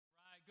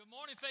Good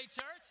morning, Faith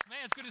Church. Man,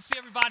 it's good to see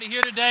everybody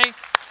here today.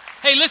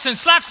 Hey, listen,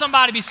 slap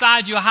somebody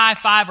beside you, a high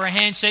five or a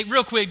handshake.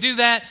 Real quick, do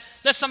that.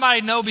 Let somebody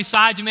know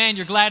beside you, man,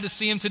 you're glad to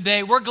see them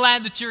today. We're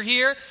glad that you're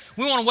here.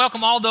 We want to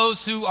welcome all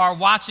those who are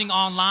watching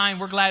online.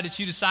 We're glad that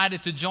you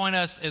decided to join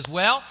us as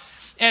well.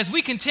 As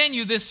we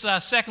continue this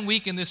second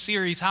week in this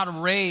series, How to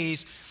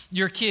Raise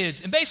Your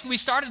Kids. And basically, we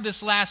started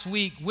this last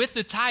week with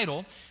the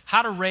title,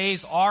 How to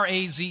Raise,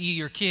 R-A-Z-E,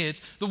 Your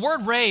Kids. The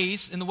word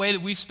raise, in the way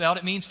that we spelled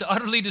it, means to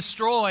utterly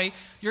destroy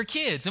your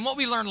kids. And what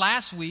we learned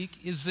last week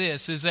is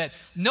this, is that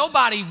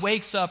nobody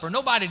wakes up or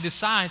nobody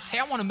decides, hey,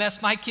 I want to mess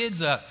my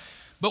kids up.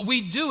 But we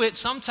do it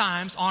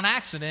sometimes on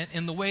accident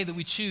in the way that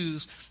we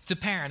choose to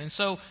parent. And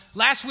so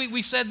last week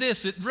we said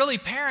this, that really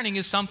parenting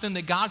is something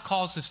that God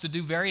calls us to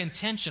do very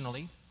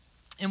intentionally.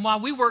 And while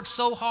we work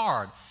so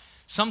hard,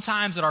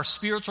 sometimes at our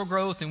spiritual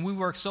growth, and we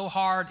work so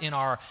hard in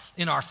our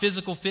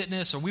physical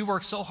fitness, or we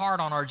work so hard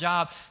on our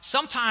job,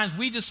 sometimes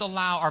we just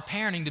allow our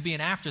parenting to be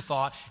an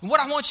afterthought. And what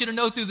I want you to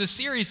know through this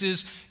series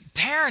is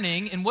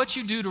parenting and what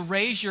you do to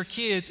raise your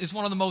kids is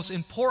one of the most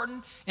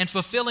important and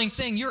fulfilling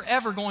thing you're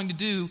ever going to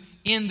do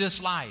in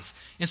this life.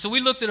 And so we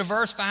looked at a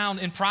verse found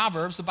in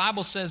Proverbs. The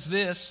Bible says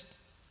this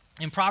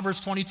in Proverbs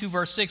 22,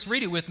 verse 6.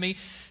 Read it with me.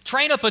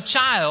 Train up a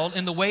child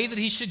in the way that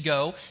he should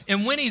go,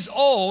 and when he's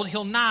old,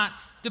 he'll not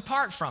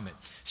depart from it.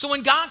 So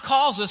when God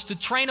calls us to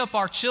train up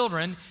our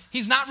children,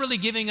 he's not really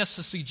giving us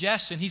a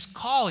suggestion. He's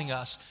calling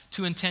us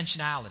to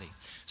intentionality.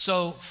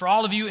 So for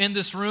all of you in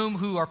this room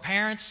who are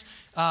parents,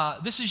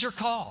 this is your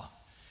call.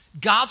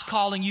 God's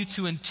calling you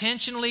to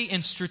intentionally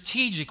and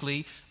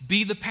strategically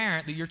be the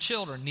parent that your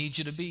children need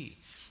you to be.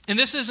 And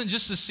this isn't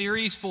just a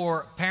series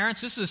for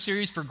parents. This is a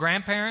series for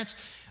grandparents.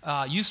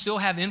 You still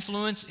have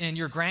influence in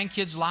your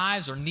grandkids'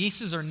 lives or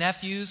nieces or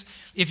nephews.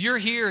 If you're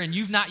here and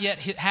you've not yet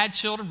had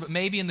children, but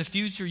maybe in the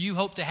future you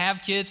hope to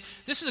have kids,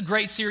 this is a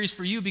great series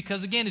for you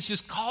because, again, it's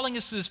just calling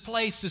us to this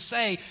place to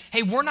say,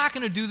 hey, we're not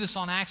going to do this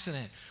on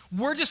accident.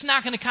 We're just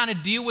not going to kind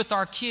of deal with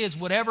our kids,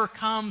 whatever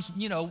comes,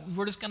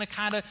 we're just going to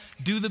kind of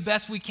do the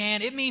best we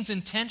can. It means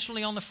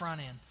intentionally on the front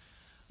end,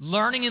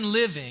 learning and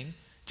living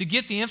to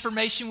get the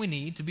information we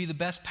need to be the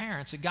best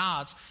parents that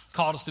God's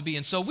called us to be.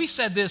 And so we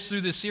said this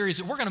through this series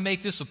that we're going to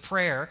make this a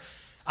prayer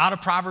out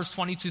of Proverbs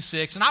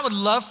 22:6. And I would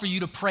love for you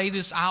to pray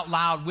this out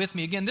loud with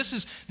me. Again, this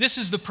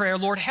is the prayer.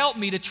 Lord, help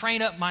me to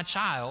train up my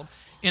child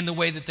in the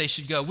way that they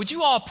should go. Would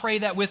you all pray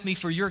that with me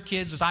for your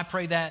kids as I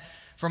pray that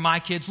for my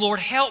kids? Lord,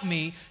 help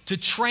me to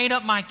train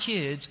up my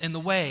kids in the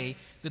way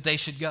that they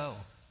should go.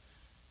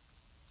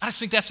 I just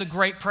think that's a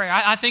great prayer.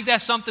 I think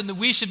that's something that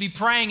we should be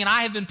praying, and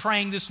I have been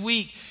praying this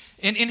week.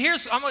 And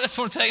here's, I just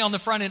want to tell you on the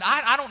front end,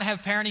 I don't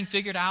have parenting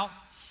figured out.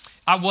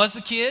 I was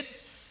a kid.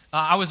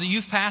 I was a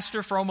youth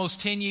pastor for almost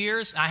 10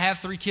 years. I have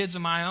 3 kids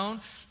of my own.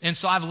 And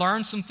so I've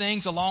learned some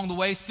things along the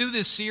way. Through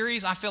this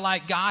series, I feel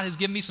like God has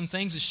given me some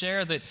things to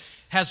share that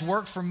has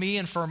worked for me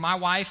and for my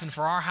wife and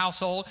for our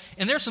household.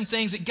 And there's some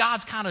things that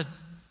God's kind of,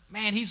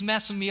 he's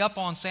messing me up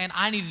on, saying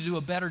I need to do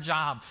a better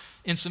job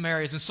in some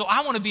areas. And so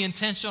I want to be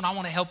intentional. I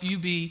want to help you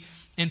be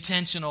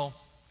intentional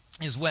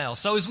as well.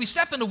 So as we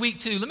step into week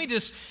 2, let me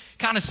just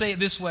kind of say it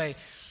this way.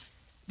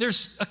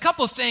 There's a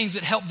couple of things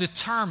that help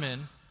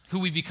determine who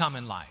we become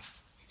in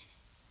life.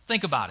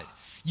 Think about it.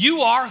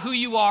 You are who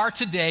you are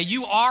today.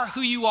 You are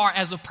who you are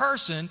as a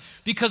person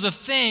because of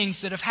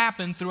things that have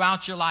happened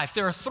throughout your life.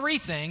 There are 3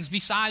 things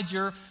besides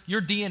your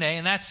DNA,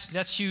 and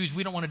that's huge.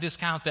 We don't want to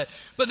discount that.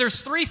 But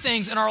there's 3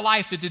 things in our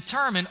life that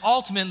determine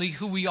ultimately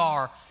who we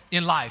are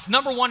in life.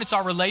 Number 1, it's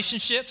our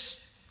relationships,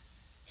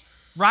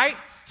 right?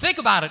 Think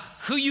about it,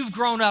 who you've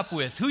grown up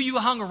with, who you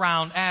hung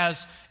around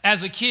as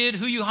a kid,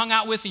 who you hung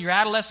out with in your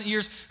adolescent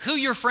years, who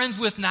you're friends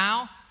with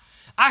now.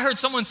 I heard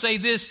someone say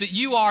this, that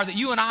you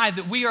and I,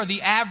 that we are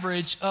the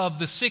average of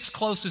the 6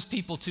 closest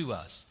people to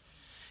us.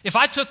 If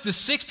I took the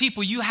 6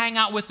 people you hang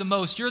out with the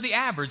most, you're the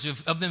average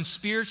of them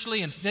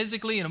spiritually and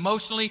physically and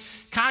emotionally,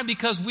 kind of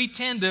because we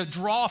tend to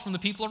draw from the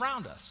people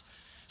around us.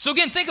 So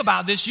again, think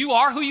about this. You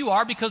are who you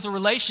are because of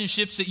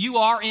relationships that you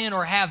are in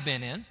or have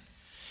been in.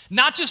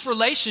 Not just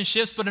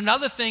relationships, but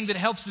another thing that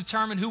helps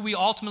determine who we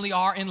ultimately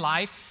are in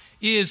life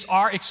is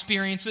our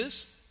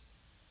experiences,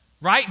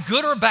 right?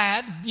 Good or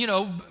bad.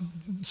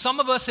 Some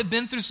of us have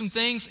been through some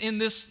things in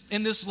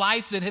this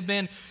life that have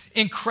been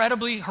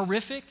incredibly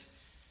horrific,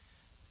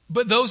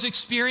 but those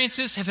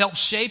experiences have helped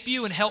shape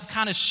you and help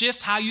kind of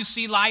shift how you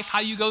see life, how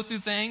you go through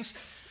things.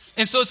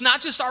 And so it's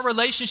not just our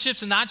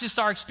relationships and not just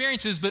our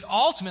experiences, but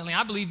ultimately,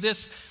 I believe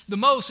this the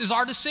most, is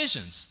our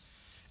decisions.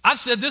 I've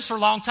said this for a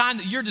long time,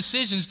 that your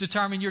decisions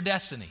determine your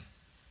destiny.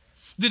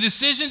 The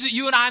decisions that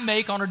you and I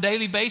make on a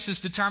daily basis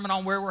determine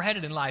on where we're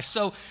headed in life.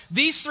 So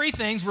these 3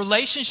 things,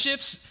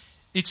 relationships,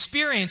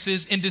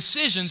 experiences, and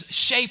decisions,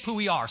 shape who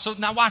we are. So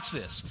now watch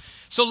this.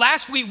 So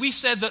last week we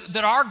said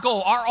that our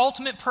goal, our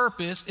ultimate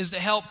purpose is to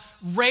help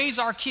raise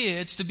our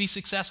kids to be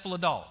successful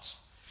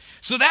adults.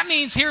 So that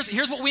means here's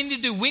what we need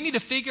to do. We need to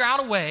figure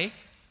out a way,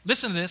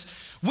 listen to this,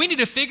 we need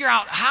to figure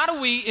out how do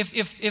we,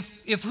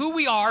 if who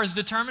we are is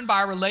determined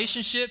by our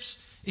relationships,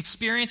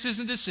 experiences,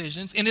 and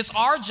decisions, and it's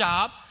our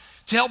job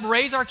to help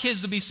raise our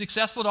kids to be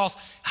successful adults,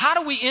 how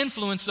do we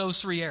influence those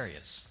three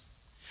areas?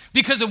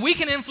 Because if we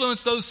can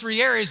influence those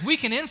three areas, we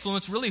can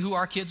influence really who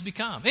our kids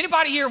become.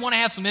 Anybody here want to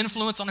have some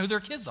influence on who their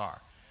kids are?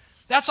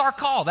 That's our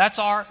call. That's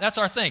our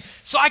thing.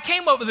 So I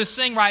came up with this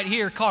thing right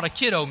here called a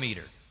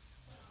kiddo-meter.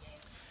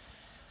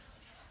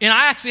 And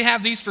I actually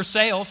have these for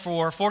sale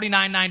for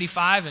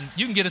 $49.95, and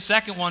you can get a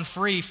second one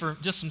free for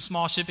just some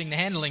small shipping and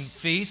handling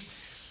fees.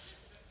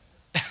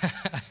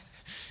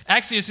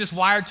 Actually, it's just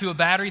wired to a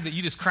battery that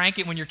you just crank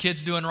it when your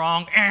kid's doing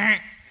wrong,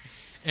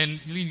 and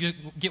you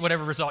get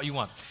whatever result you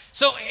want.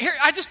 So here,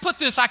 I just put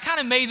this, I kind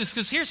of made this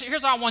because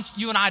here's how I want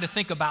you and I to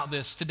think about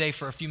this today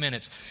for a few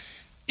minutes.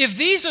 If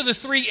these are the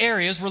three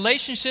areas,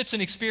 relationships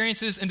and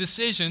experiences and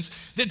decisions,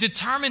 that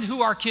determine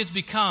who our kids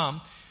become,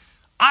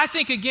 I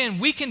think, again,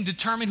 we can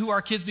determine who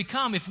our kids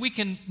become if we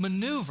can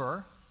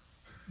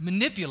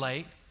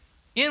manipulate,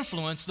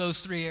 influence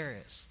those three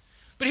areas.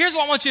 But here's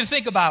what I want you to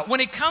think about. When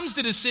it comes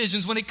to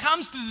decisions, when it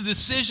comes to the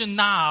decision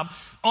knob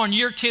on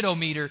your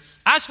kiddo-meter,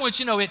 I just want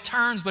you to know it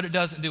turns, but it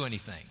doesn't do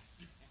anything.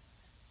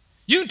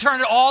 You can turn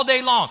it all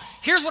day long.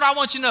 Here's what I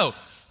want you to know.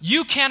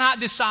 You cannot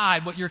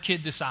decide what your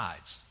kid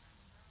decides.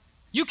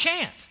 You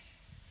can't.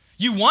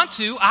 You want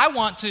to. I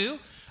want to.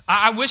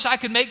 I wish I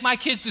could make my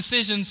kids'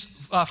 decisions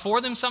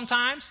for them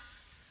sometimes.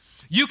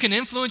 You can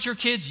influence your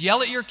kids,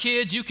 yell at your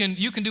kids. You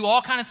can do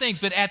all kinds of things.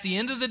 But at the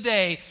end of the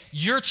day,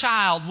 your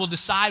child will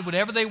decide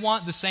whatever they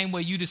want the same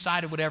way you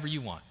decided whatever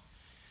you want.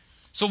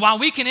 So while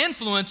we can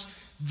influence,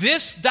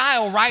 this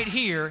dial right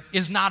here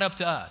is not up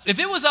to us. If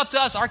it was up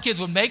to us, our kids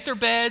would make their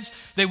beds,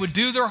 they would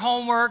do their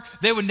homework,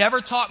 they would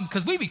never talk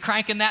because we'd be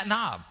cranking that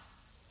knob.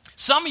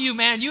 Some of you,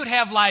 man, you'd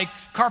have like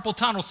carpal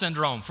tunnel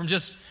syndrome from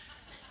just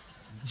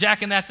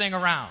jacking that thing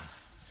around.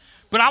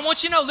 But I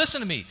want you to know,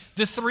 listen to me,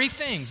 the three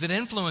things that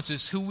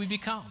influences who we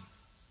become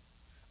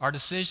are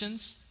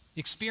decisions,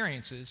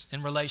 experiences,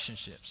 and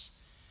relationships.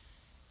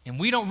 And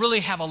we don't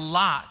really have a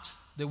lot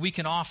that we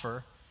can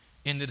offer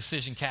in the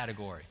decision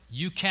category.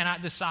 You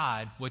cannot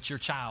decide what your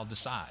child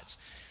decides.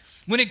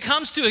 When it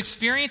comes to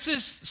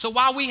experiences, so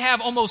while we have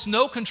almost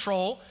no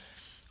control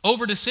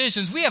over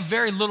decisions, we have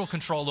very little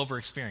control over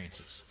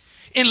experiences.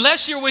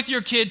 Unless you're with your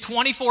kid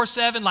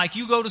 24/7, like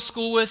you go to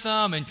school with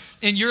them and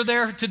you're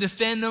there to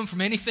defend them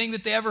from anything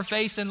that they ever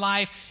face in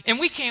life. And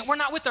we're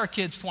not with our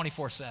kids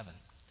 24/7.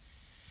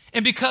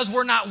 And because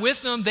we're not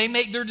with them, they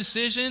make their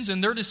decisions,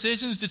 and their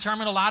decisions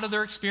determine a lot of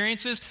their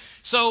experiences.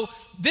 So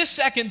this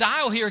second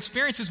dial here,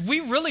 experiences,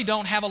 we really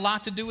don't have a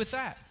lot to do with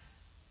that.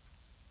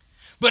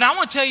 But I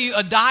want to tell you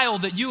a dial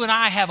that you and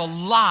I have a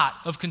lot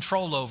of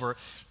control over,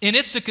 and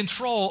it's the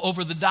control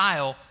over the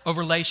dial of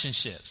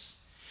relationships.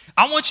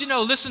 I want you to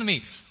know, listen to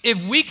me,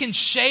 if we can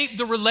shape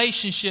the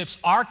relationships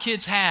our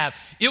kids have,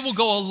 it will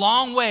go a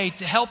long way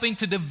to helping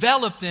to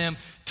develop them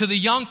to the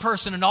young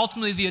person and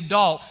ultimately the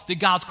adult that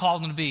God's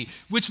called them to be.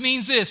 Which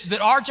means this, that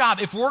our job,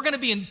 if we're going to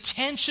be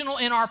intentional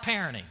in our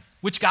parenting,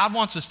 which God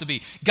wants us to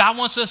be, God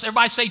wants us,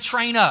 everybody say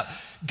train up.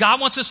 God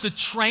wants us to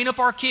train up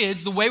our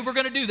kids. The way we're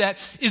going to do that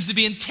is to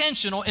be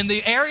intentional, and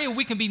the area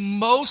we can be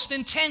most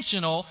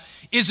intentional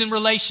is in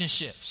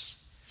relationships.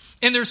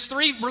 And there's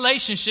three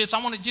relationships.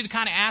 I wanted you to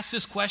kind of ask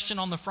this question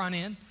on the front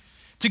end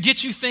to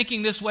get you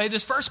thinking this way.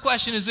 This first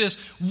question is this: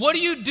 what are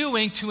you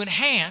doing to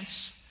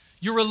enhance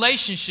your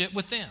relationship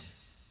with them?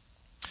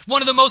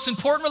 One of the most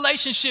important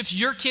relationships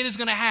your kid is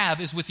going to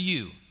have is with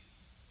you.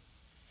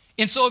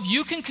 And so if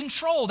you can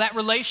control that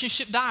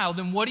relationship dial,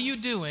 then what are you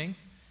doing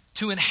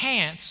to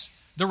enhance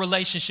the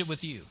relationship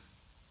with you?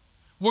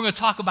 We're going to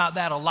talk about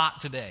that a lot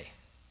today.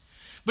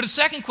 But the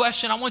second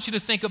question I want you to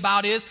think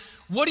about is,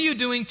 what are you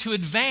doing to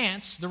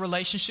advance the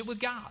relationship with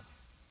God?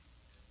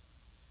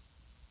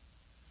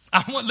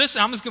 We're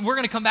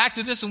going to come back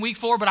to this in week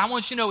 4, but I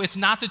want you to know it's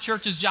not the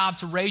church's job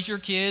to raise your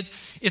kids.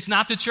 It's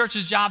not the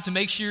church's job to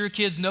make sure your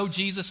kids know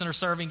Jesus and are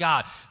serving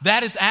God.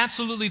 That is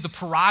absolutely the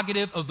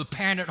prerogative of the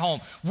parent at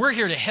home. We're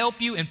here to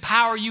help you,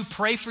 empower you,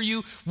 pray for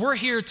you. We're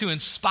here to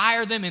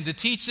inspire them and to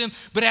teach them.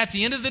 But at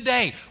the end of the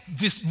day,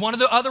 one of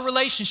the other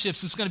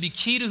relationships that's going to be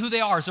key to who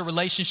they are is a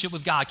relationship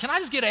with God. Can I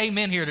just get an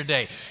amen here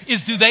today?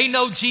 Do they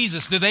know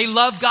Jesus? Do they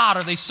love God?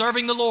 Are they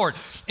serving the Lord?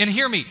 And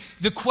hear me,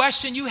 the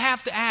question you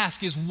have to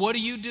ask is, what are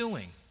you doing?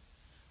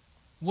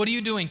 What are you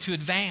doing to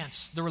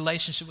advance the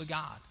relationship with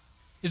God?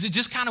 Is it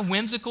just kind of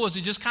whimsical? Is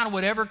it just kind of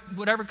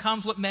whatever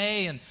comes what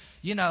may? And,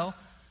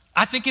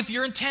 I think if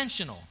you're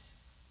intentional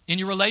in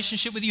your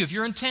relationship with you, if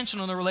you're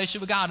intentional in the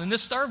relationship with God, and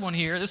this third one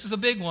here, this is a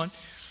big one,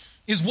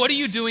 is what are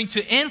you doing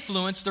to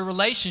influence the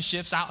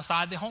relationships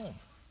outside the home?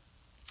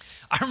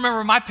 I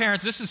remember my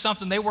parents, this is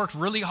something they worked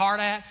really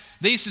hard at.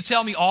 They used to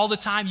tell me all the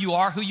time, you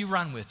are who you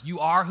run with. You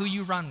are who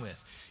you run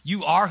with.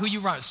 You are who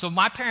you run with. So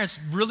my parents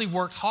really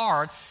worked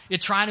hard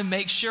at trying to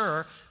make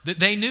sure that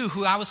they knew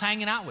who I was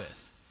hanging out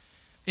with.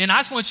 And I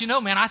just want you to know,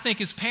 man, I think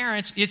as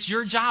parents, it's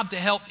your job to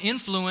help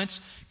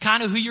influence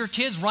kind of who your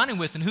kids running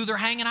with and who they're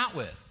hanging out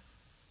with.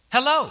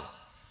 Hello.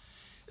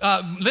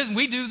 Listen,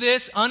 we do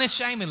this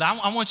unashamedly.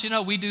 I want you to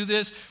know we do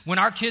this. When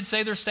our kids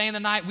say they're staying the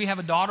night, we have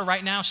a daughter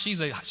right now. She's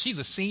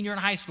a senior in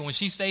high school. When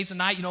she stays the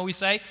night, you know what we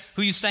say?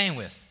 Who you staying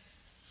with?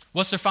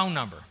 What's their phone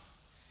number?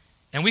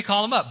 And we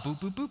call them up. Boop,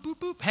 boop, boop, boop,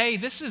 boop. Hey,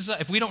 this is,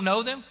 if we don't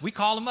know them, we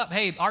call them up.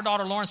 Hey, our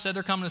daughter Lauren said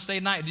they're coming to stay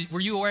tonight.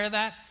 Were you aware of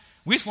that?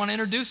 We just want to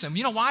introduce them.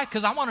 You know why?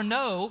 Because I want to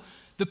know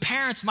the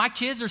parents my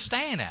kids are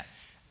staying at.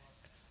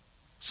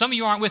 Some of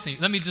you aren't with me.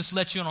 Let me just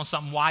let you in on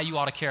something why you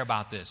ought to care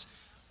about this.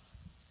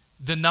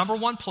 The number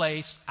one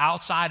place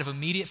outside of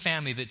immediate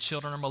family that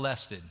children are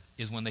molested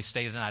is when they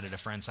stay the night at a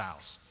friend's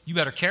house. You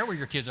better care where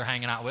your kids are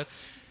hanging out with.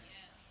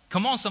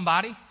 Come on,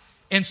 somebody.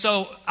 And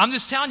so I'm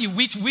just telling you,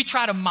 we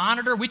try to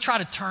monitor, we try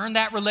to turn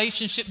that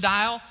relationship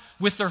dial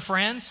with their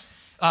friends.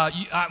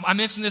 I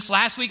mentioned this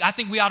last week. I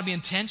think we ought to be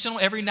intentional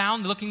every now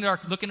and then looking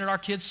at our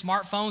kids'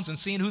 smartphones and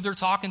seeing who they're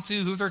talking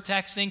to, who they're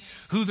texting,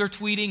 who they're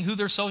tweeting, who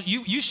they're social.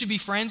 You should be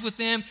friends with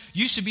them.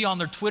 You should be on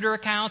their Twitter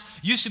accounts.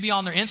 You should be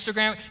on their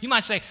Instagram. You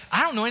might say,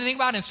 I don't know anything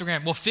about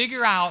Instagram. Well,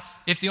 figure out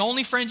if the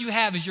only friend you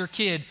have is your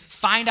kid,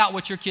 find out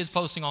what your kid's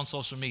posting on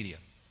social media.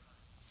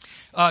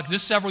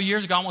 This several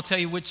years ago, I won't tell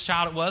you which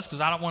child it was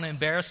because I don't want to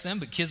embarrass them,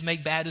 but kids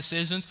make bad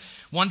decisions.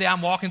 One day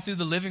I'm walking through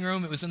the living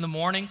room. It was in the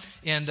morning,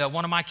 and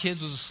one of my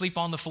kids was asleep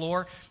on the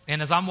floor.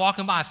 And as I'm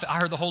walking by, I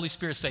heard the Holy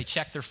Spirit say,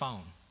 check their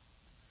phone.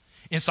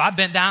 And so I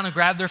bent down and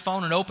grabbed their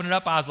phone and opened it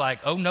up. I was like,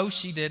 oh, no,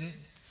 she didn't.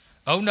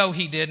 Oh, no,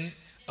 he didn't.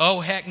 Oh,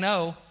 heck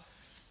no.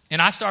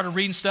 And I started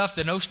reading stuff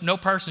that no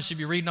person should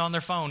be reading on their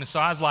phone. And so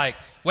I was like,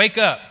 wake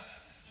up.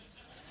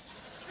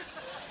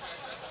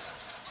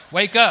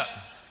 Wake up.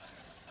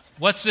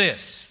 What's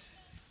this?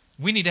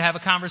 We need to have a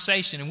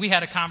conversation. And we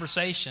had a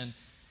conversation.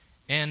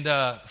 And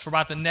for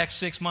about the next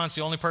 6 months,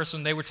 the only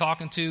person they were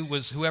talking to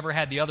was whoever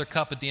had the other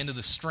cup at the end of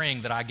the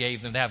string that I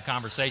gave them to have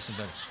conversations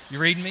with. You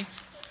reading me?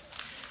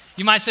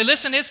 You might say,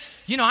 listen,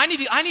 I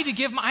need to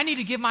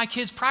give my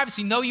kids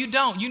privacy. No, you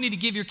don't. You need to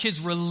give your kids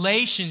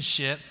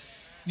relationship.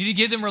 You need to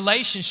give them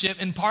relationship.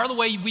 And part of the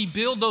way we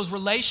build those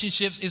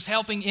relationships is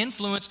helping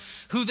influence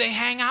who they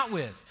hang out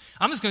with.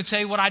 I'm just going to tell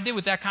you what I did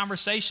with that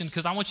conversation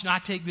because I want you to know I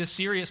take this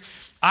serious.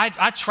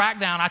 I tracked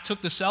down, I took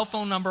the cell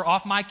phone number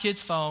off my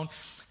kid's phone,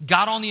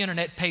 got on the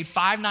internet, paid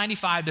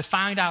 $5.95 to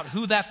find out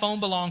who that phone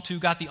belonged to,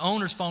 got the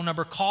owner's phone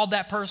number, called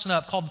that person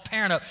up, called the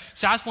parent up.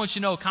 So I just want you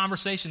to know a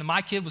conversation that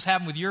my kid was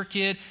having with your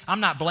kid. I'm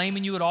not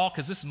blaming you at all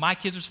because this is my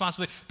kid's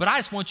responsibility, but I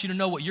just want you to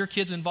know what your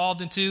kid's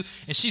involved in too.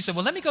 And she said,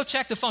 well, let me go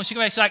check the phone. She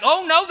came back, she's like,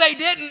 oh, no, they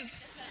didn't.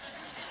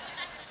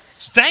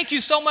 Thank you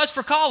so much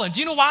for calling.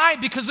 Do you know why?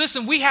 Because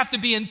listen, we have to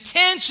be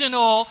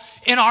intentional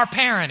in our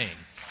parenting.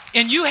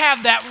 And you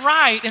have that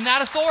right and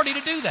that authority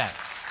to do that.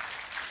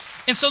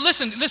 And so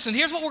listen,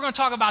 here's what we're going to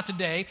talk about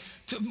today.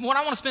 What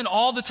I want to spend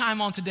all the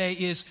time on today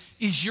is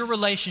your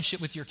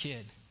relationship with your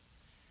kid.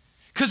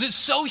 Because it's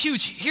so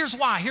huge. Here's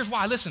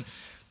why. Listen,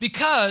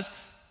 because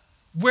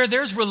where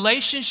there's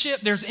relationship,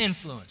 there's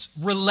influence.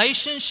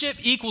 Relationship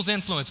equals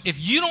influence.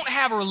 If you don't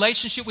have a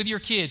relationship with your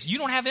kids, you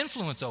don't have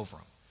influence over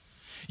them.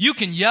 You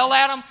can yell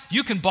at them,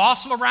 you can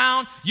boss them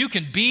around, you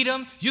can beat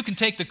them, you can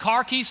take the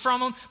car keys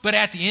from them, but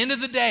at the end of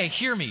the day,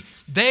 hear me,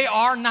 they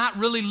are not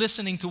really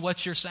listening to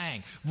what you're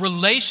saying.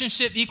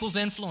 Relationship equals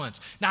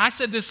influence. Now, I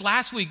said this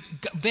last week,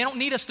 they don't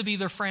need us to be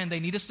their friend, they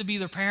need us to be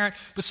their parent,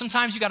 but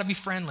sometimes you got to be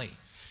friendly.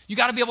 You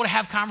got to be able to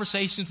have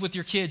conversations with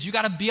your kids. You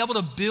got to be able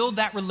to build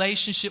that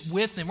relationship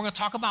with them. We're going to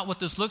talk about what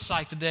this looks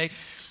like today.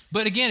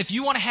 But again, if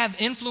you want to have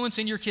influence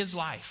in your kid's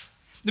life,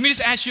 let me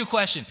just ask you a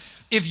question.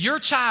 If your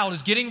child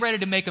is getting ready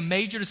to make a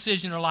major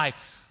decision in their life,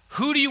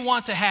 who do you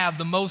want to have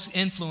the most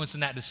influence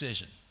in that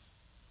decision?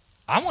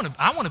 I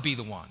want to be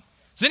the one.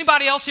 Does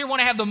anybody else here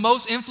want to have the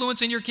most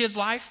influence in your kid's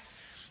life?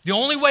 The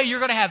only way you're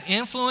going to have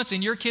influence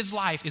in your kid's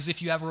life is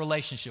if you have a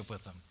relationship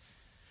with them.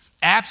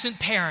 Absent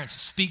parents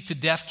speak to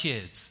deaf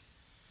kids.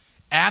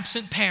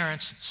 Absent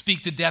parents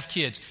speak to deaf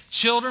kids.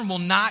 Children will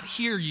not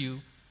hear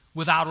you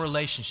without a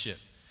relationship.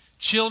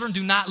 Children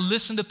do not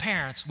listen to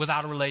parents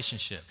without a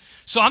relationship.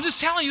 So I'm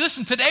just telling you,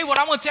 listen, today what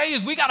I want to tell you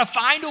is we got to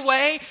find a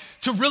way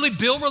to really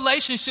build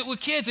relationship with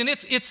kids. And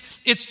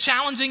it's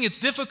challenging, it's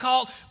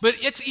difficult, but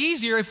it's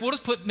easier if we'll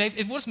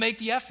just make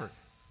the effort.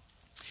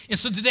 And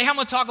so today I'm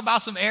going to talk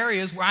about some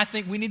areas where I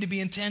think we need to be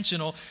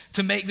intentional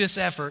to make this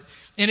effort.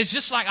 And it's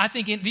just like I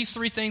think in these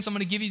three things I'm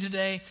going to give you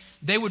today,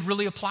 they would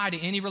really apply to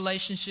any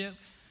relationship.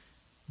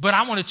 But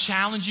I want to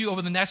challenge you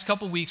over the next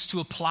couple of weeks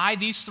to apply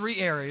these three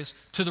areas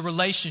to the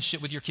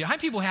relationship with your kid. How many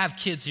people have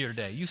kids here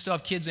today? You still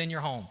have kids in your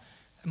home.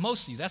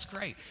 Most of you, that's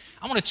great.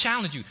 I want to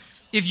challenge you.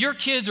 If your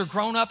kids are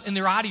grown up and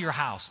they're out of your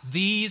house,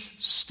 these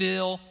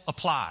still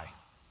apply.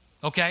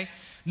 Okay?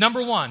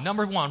 Number one,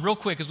 real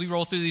quick as we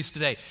roll through these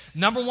today.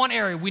 Number one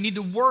area we need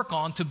to work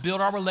on to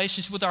build our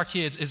relationship with our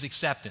kids is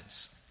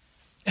acceptance.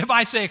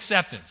 Everybody say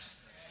acceptance.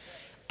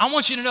 I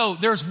want you to know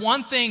there's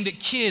one thing that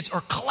kids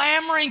are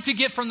clamoring to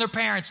get from their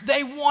parents.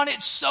 They want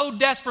it so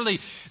desperately.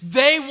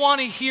 They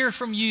want to hear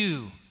from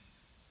you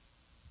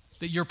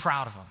that you're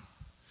proud of them.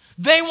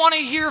 They want to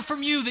hear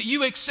from you that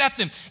you accept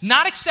them.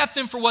 Not accept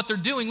them for what they're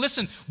doing.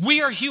 Listen,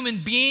 we are human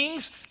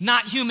beings,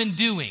 not human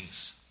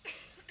doings.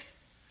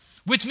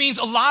 Which means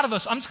a lot of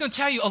us, I'm just going to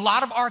tell you, a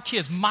lot of our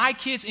kids, my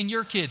kids and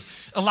your kids,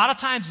 A lot of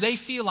times they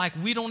feel like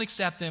we don't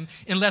accept them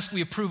unless we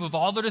approve of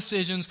all their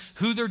decisions,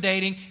 who they're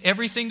dating,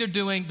 everything they're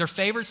doing, their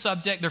favorite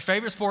subject, their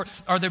favorite sport.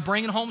 Are they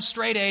bringing home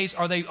straight A's?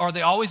 Are they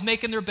always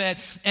making their bed?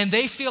 And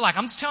they feel like,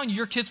 I'm just telling you,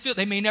 your kids feel,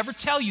 they may never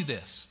tell you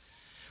this,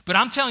 but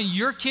I'm telling you,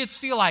 your kids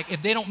feel like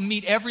if they don't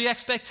meet every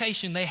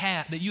expectation they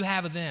have, that you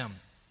have of them,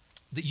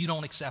 that you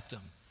don't accept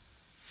them.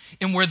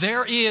 And where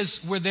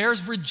there's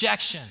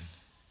rejection,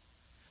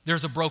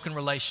 there's a broken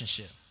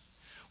relationship.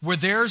 Where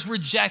there's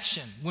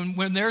rejection,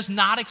 when there's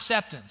not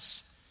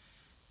acceptance,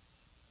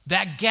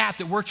 that gap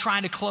that we're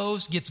trying to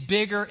close gets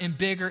bigger and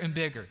bigger and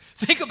bigger.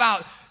 Think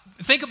about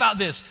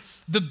this.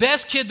 The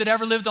best kid that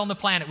ever lived on the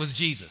planet was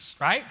Jesus,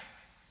 right?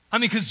 I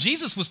mean, because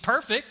Jesus was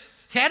perfect.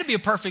 He had to be a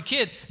perfect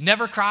kid.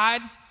 Never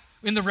cried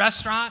in the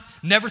restaurant,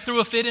 never threw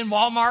a fit in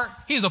Walmart.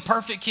 He was a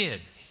perfect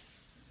kid.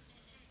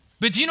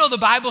 But do you know the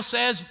Bible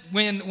says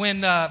when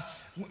in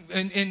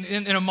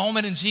a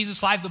moment in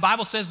Jesus' life, the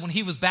Bible says when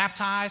he was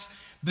baptized,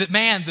 that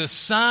man, the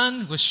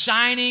sun was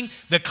shining,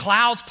 the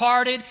clouds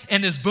parted,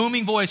 and this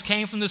booming voice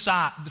came from the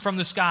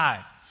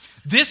sky.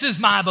 This is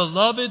my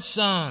beloved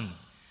Son,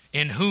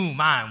 in whom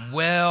I am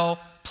well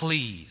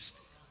pleased.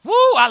 Woo,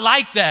 I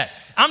like that.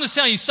 I'm just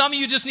telling you, some of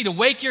you just need to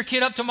wake your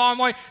kid up tomorrow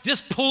morning,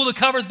 just pull the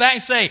covers back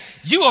and say,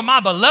 you are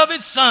my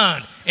beloved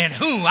Son, in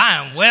whom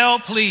I am well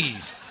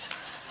pleased.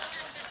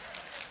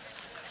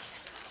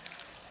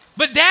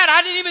 But Dad,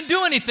 I didn't even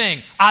do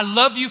anything. I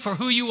love you for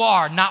who you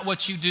are, not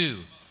what you do.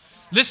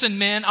 Listen,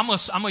 men, I'm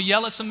gonna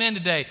yell at some men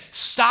today.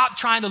 Stop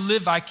trying to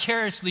live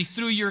vicariously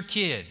through your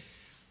kid.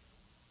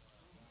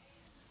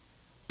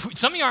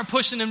 Some of you aren't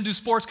pushing them to do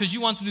sports because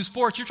you want them to do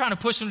sports. You're trying to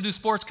push them to do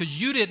sports because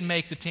you didn't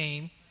make the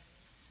team,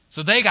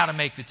 so they got to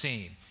make the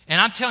team. And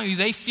I'm telling you,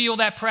 they feel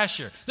that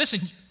pressure. Listen,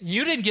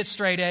 you didn't get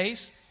straight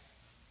A's.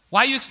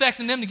 Why are you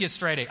expecting them to get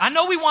straight A's? I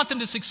know we want them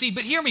to succeed,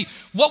 but hear me.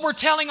 What we're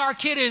telling our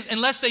kid is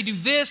unless they do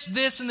this,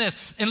 this, and this,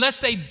 unless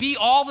they be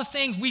all the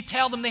things we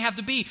tell them they have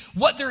to be,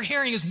 what they're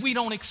hearing is we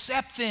don't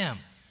accept them.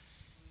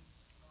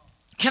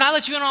 Can I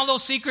let you in on a little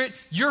secret?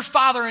 Your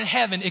Father in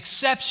heaven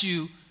accepts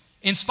you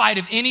in spite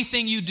of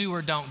anything you do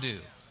or don't do.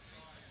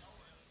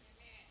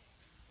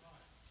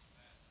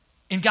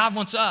 And God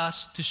wants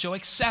us to show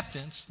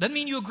acceptance. Doesn't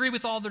mean you agree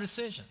with all their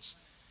decisions.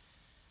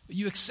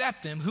 You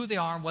accept them, who they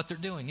are, and what they're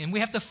doing. And we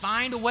have to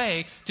find a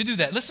way to do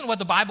that. Listen to what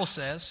the Bible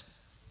says.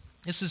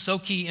 This is so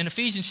key. In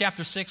Ephesians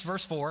chapter 6,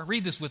 verse 4,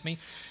 read this with me.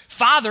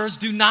 Fathers,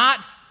 do not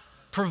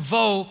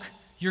provoke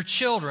your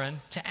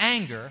children to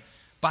anger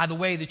by the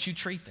way that you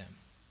treat them.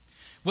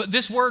 What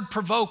this word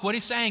provoke, what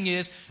he's saying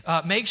is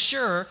make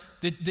sure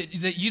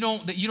that you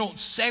don't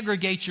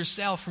segregate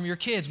yourself from your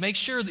kids. Make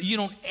sure that you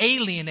don't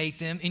alienate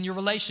them in your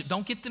relationship.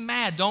 Don't get them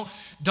mad.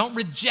 Don't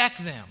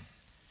reject them.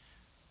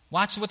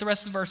 Watch what the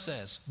rest of the verse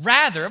says.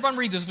 Rather, everyone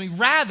read this with me.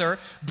 Rather,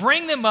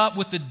 bring them up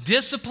with the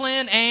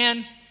discipline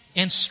and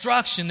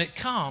instruction that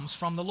comes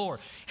from the Lord.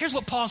 Here's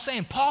what Paul's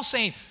saying. Paul's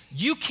saying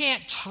you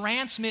can't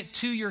transmit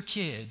to your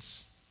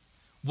kids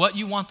what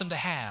you want them to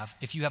have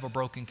if you have a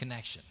broken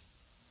connection.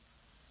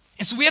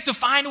 And so we have to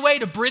find a way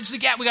to bridge the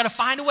gap. We got to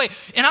find a way.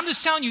 And I'm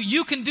just telling you,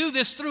 you can do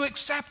this through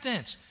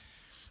acceptance.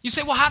 You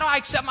say, well, how do I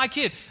accept my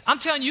kid? I'm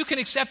telling you, you can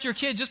accept your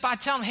kid just by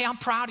telling them, hey, I'm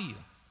proud of you.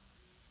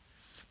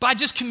 By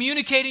just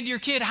communicating to your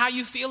kid how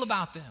you feel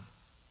about them.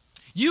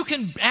 You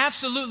can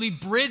absolutely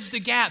bridge the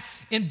gap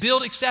and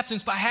build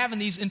acceptance by having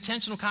these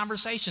intentional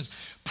conversations.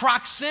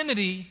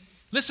 Proximity,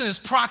 listen, as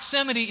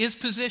proximity is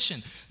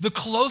position. The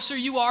closer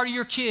you are to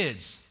your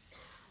kids,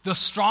 the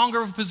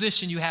stronger of a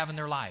position you have in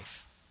their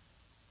life.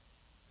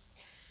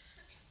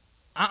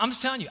 I'm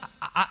just telling you,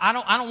 I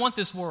don't want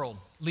this world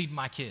leading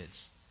my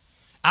kids.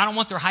 I don't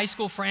want their high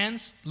school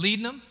friends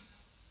leading them.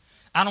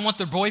 I don't want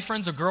their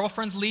boyfriends or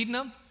girlfriends leading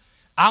them.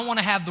 I want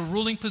to have the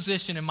ruling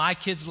position in my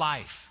kid's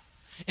life.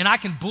 And I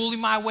can bully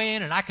my way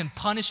in, and I can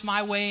punish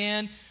my way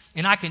in,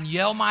 and I can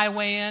yell my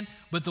way in.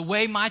 But the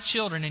way my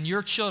children and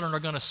your children are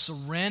going to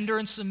surrender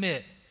and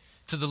submit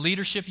to the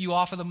leadership you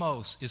offer the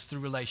most is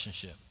through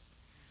relationship.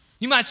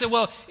 You might say,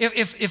 well,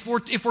 if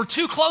we're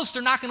too close,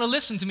 they're not going to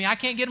listen to me. I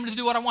can't get them to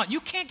do what I want.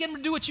 You can't get them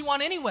to do what you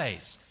want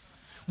anyways.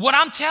 What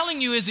I'm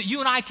telling you is that you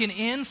and I can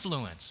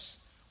influence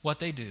what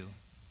they do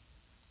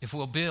if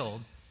we'll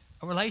build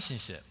a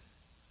relationship.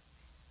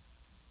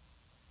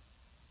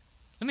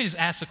 Let me just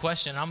ask the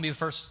question, and I'm going to be the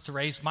first to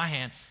raise my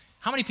hand.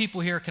 How many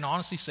people here can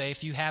honestly say,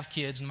 if you have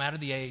kids, no matter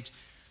the age,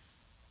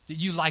 that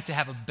you'd like to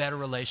have a better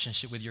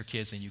relationship with your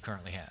kids than you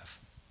currently have?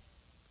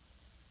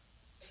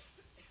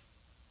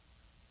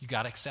 You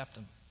got to accept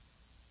them.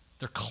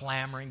 They're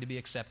clamoring to be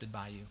accepted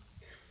by you.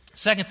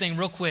 Second thing,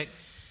 real quick,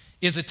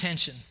 is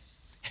attention.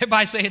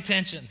 Everybody say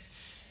attention.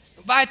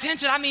 By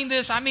attention, I mean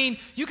this. I mean,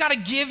 you got to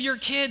give your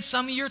kids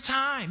some of your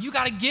time. You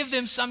got to give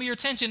them some of your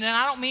attention. And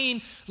I don't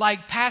mean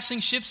like passing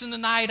ships in the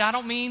night. I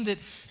don't mean that,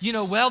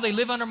 well, they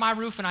live under my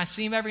roof and I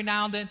see them every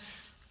now and then.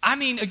 I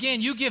mean,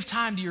 again, you give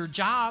time to your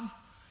job.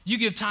 You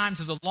give time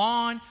to the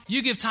lawn.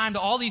 You give time to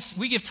all these.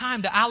 We give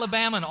time to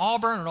Alabama and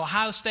Auburn and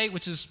Ohio State,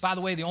 which is, by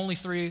the way,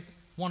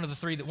 one of the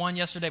three that won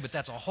yesterday, but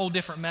that's a whole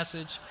different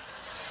message.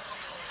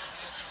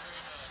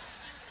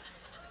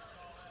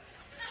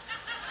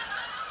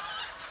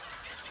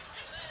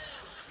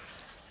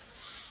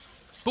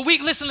 But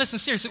listen,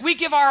 seriously. We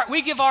give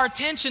our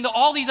attention to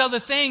all these other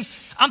things.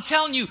 I'm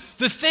telling you,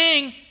 the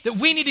thing that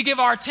we need to give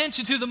our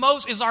attention to the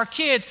most is our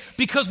kids,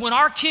 because when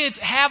our kids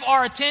have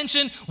our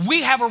attention,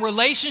 we have a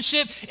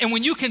relationship, and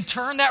when you can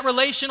turn that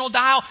relational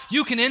dial,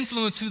 you can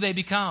influence who they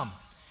become.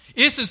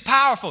 This is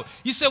powerful.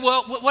 You say,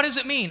 well, what does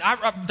it mean?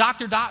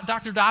 Dr.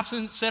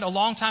 Dobson said a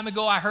long time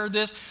ago, I heard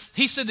this.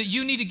 He said that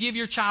you need to give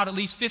your child at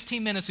least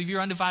 15 minutes of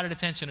your undivided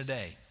attention a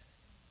day.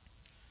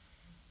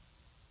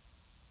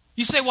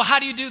 You say, well, how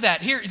do you do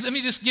that? Here, let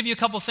me just give you a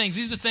couple of things.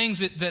 These are things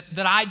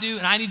that I do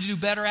and I need to do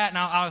better at, and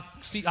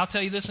I'll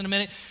tell you this in a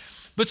minute.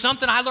 But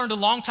something I learned a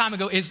long time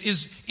ago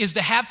is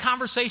to have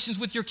conversations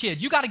with your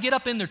kid. You got to get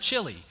up in their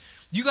chili.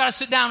 You got to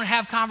sit down and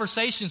have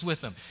conversations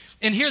with them.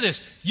 And hear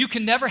this, you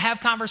can never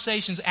have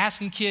conversations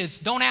asking kids,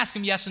 don't ask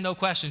them yes and no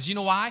questions. You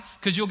know why?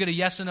 Because you'll get a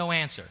yes and no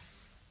answer.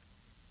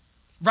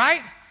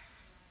 Right?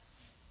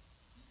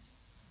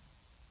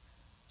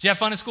 Did you have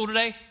fun at school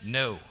today?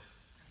 No.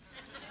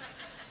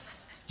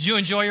 Did you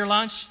enjoy your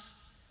lunch?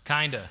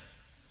 Kinda.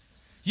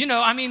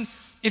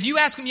 If you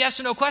ask them yes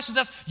or no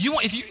questions,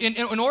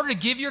 in order to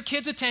give your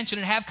kids attention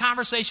and have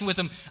conversation with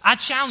them, I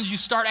challenge you,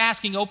 start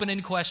asking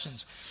open-ended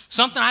questions.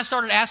 Something I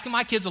started asking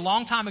my kids a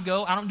long time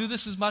ago. I don't do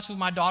this as much with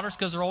my daughters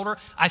because they're older.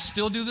 I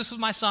still do this with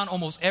my son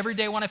almost every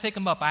day when I pick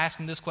him up. I ask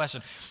him this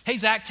question. Hey,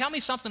 Zach, tell me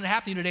something that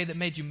happened to you today that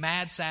made you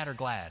mad, sad, or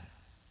glad.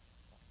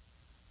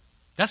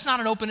 That's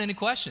not an open-ended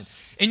question.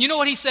 And you know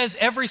what he says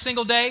every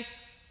single day?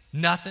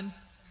 Nothing.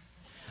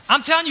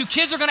 I'm telling you,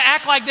 kids are going to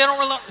act like they don't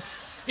really.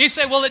 You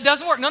say, well, it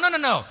doesn't work.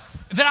 No.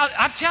 But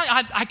I'm telling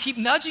you, I keep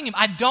nudging him.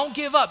 I don't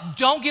give up.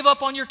 Don't give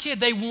up on your kid.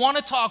 They want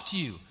to talk to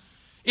you.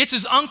 It's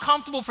as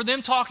uncomfortable for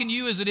them talking to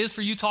you as it is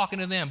for you talking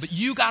to them. But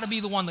you got to be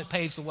the one that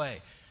paves the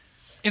way.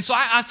 And so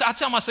I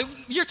tell him, I say,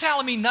 you're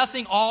telling me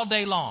nothing all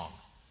day long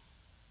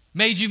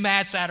made you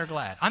mad, sad, or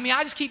glad.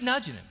 I just keep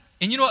nudging him.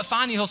 And you know what?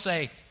 Finally, he'll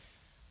say,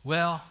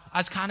 well, I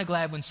was kind of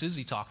glad when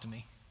Susie talked to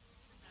me.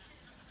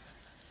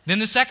 Then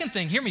the second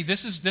thing, hear me,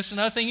 this is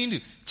another thing you can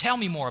do. Tell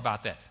me more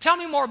about that. Tell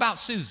me more about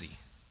Susie.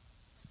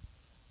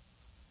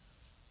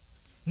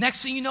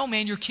 Next thing you know,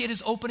 man, your kid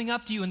is opening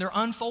up to you and they're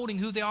unfolding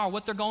who they are,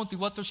 what they're going through,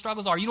 what their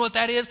struggles are. You know what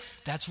that is?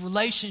 That's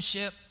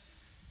relationship.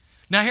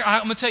 Now, here,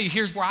 I'm going to tell you,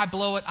 here's where I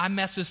blow it. I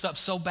mess this up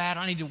so bad.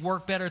 I need to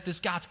work better at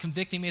this. God's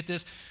convicting me at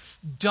this.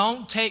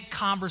 Don't take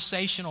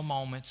conversational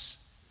moments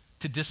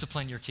to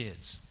discipline your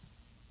kids.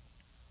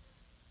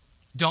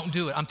 Don't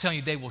do it. I'm telling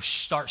you, they will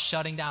start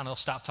shutting down. They'll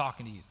stop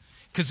talking to you.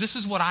 Because this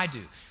is what I do.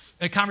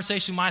 A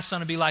conversation with my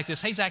son would be like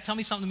this. Hey, Zach, tell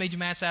me something that made you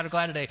mad, sad, or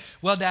glad today.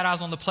 Well, Dad, I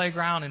was on the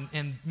playground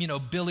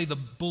and Billy the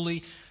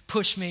bully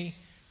pushed me.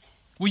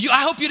 Well,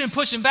 I hope you didn't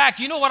push him back.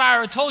 You know what I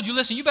already told you?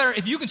 Listen, you better,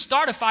 if you can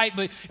start a fight,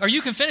 or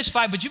you can finish a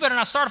fight, but you better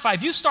not start a fight.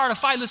 If you start a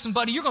fight, listen,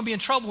 buddy, you're going to be in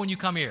trouble when you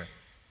come here.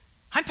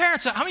 How many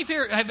parents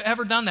have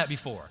ever done that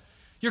before?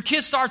 Your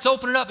kid starts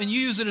opening up and you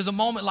use it as a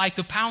moment like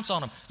to pounce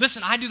on them.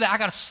 Listen, I do that. I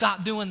got to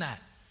stop doing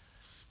that.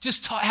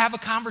 Just have a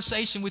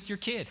conversation with your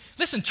kid.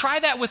 Listen, try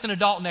that with an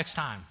adult next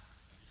time.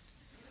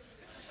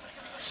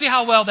 See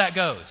how well that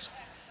goes.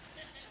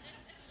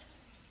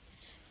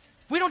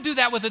 We don't do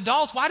that with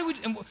adults. Why do we?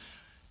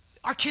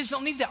 Our kids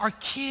don't need that. Our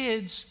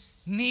kids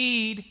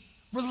need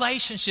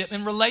relationship,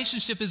 and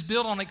relationship is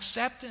built on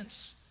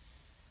acceptance.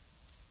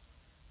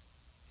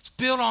 It's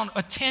built on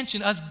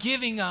attention, us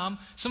giving them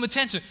some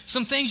attention.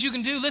 Some things you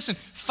can do. Listen,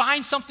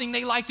 find something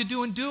they like to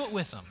do and do it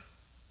with them.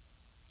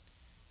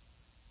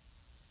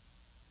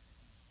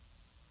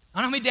 I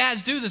don't know how many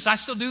dads do this. I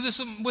still do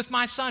this with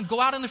my son. Go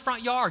out in the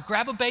front yard,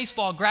 grab a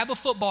baseball, grab a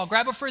football,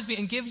 grab a Frisbee,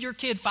 and give your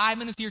kid 5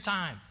 minutes of your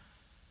time.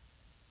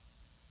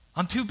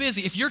 I'm too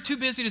busy. If you're too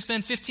busy to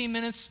spend 15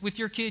 minutes with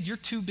your kid, you're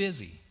too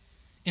busy.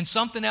 And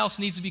something else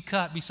needs to be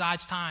cut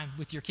besides time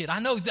with your kid. I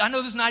know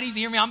this is not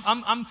easy. Hear me.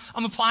 I'm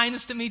applying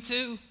this to me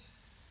too.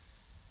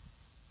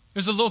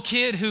 There's a little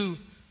kid who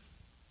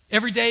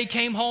every day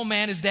came home,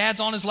 man, his dad's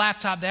on his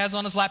laptop.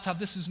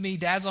 This is me.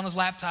 Dad's on his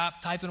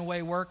laptop, typing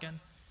away, working.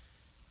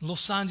 Little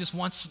son just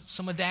wants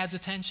some of Dad's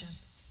attention.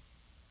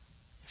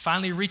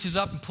 Finally, he reaches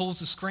up and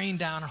pulls the screen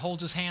down and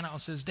holds his hand out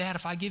and says, Dad,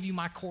 if I give you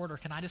my quarter,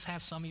 can I just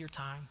have some of your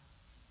time?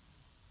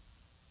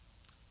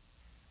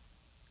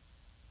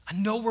 I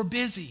know we're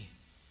busy,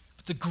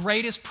 but the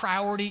greatest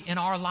priority in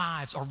our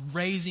lives are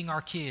raising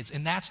our kids.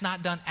 And that's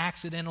not done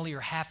accidentally or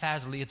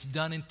haphazardly. It's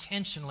done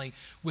intentionally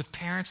with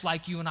parents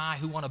like you and I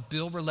who want to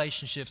build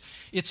relationships.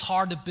 It's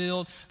hard to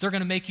build. They're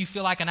going to make you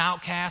feel like an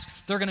outcast.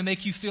 They're going to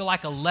make you feel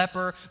like a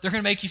leper. They're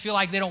going to make you feel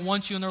like they don't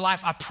want you in their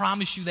life. I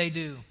promise you they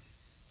do.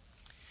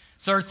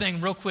 Third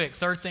thing real quick,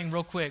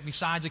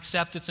 besides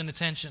acceptance and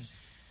attention,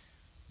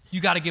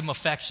 you got to give them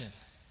affection.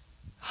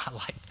 I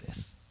like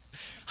this.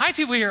 How many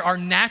people here are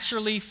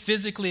naturally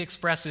physically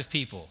expressive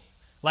people?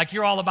 Like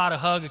you're all about a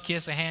hug, a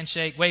kiss, a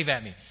handshake. Wave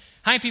at me.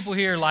 How many people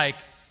here like,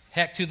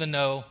 heck to the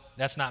no,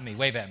 that's not me.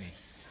 Wave at me.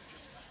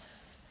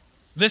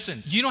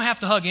 Listen, you don't have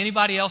to hug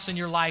anybody else in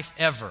your life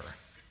ever,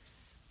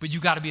 but you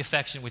got to be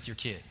affectionate with your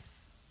kid.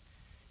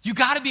 You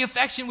got to be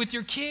affectionate with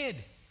your kid.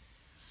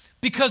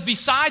 Because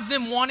besides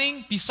them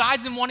wanting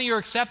your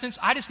acceptance,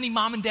 I just need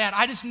mom and dad.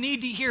 I just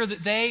need to hear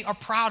that they are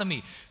proud of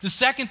me. The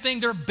second thing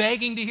they're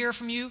begging to hear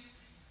from you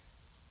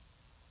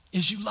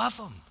is you love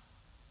them.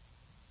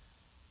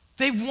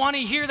 They want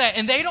to hear that.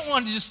 And they don't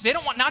want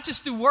not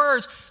just through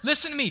words.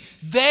 Listen to me.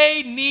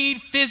 They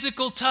need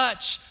physical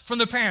touch from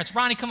their parents.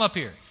 Ronnie, come up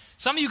here.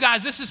 Some of you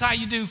guys, this is how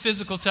you do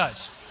physical touch.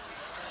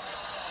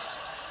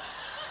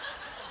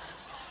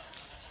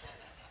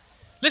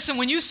 Listen,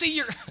 when you see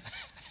your...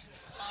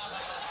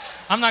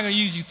 I'm not going to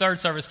use you third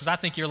service because I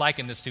think you're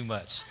liking this too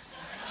much.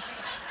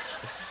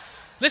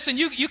 Listen,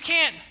 you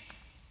can't...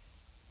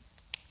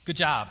 Good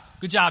job,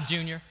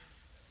 Junior.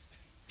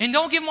 And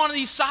don't give them one of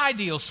these side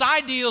deals.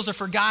 Side deals are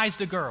for guys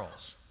to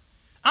girls.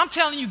 I'm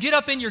telling you, get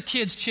up in your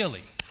kid's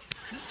chili.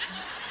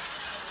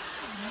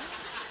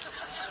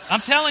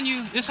 I'm telling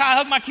you, this is how I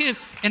hug my kids.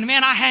 And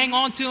man, I hang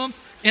on to them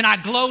and I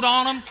gloat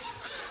on them.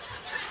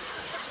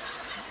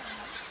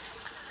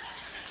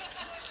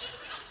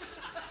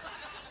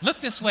 Look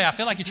this way. I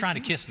feel like you're trying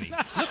to kiss me.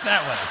 Look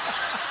that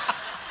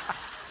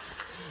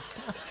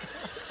way.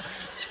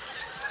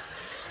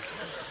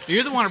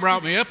 You're the one who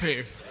brought me up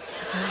here.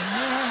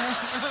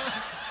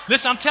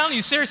 Listen, I'm telling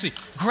you, seriously,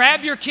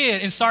 grab your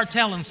kid and start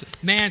telling him,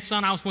 man,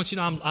 son, I just want you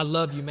to know I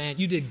love you, man.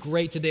 You did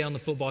great today on the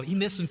football. You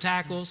missed some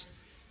tackles.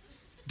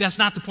 That's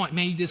not the point.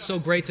 Man, you did so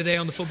great today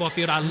on the football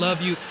field. I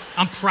love you.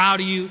 I'm proud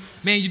of you.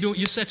 Man,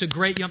 you're such a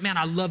great young man.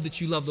 I love that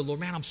you love the Lord.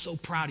 Man, I'm so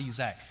proud of you,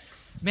 Zach.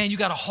 Man, you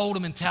got to hold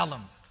him and tell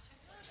him.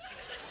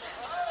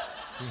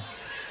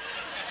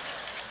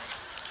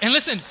 And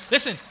listen,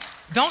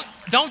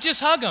 don't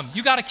just hug him.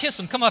 You got to kiss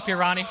him. Come up here,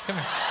 Ronnie. Come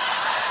here.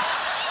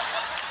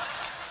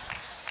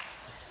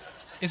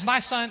 Is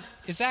my son,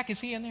 Zach, is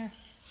he in there?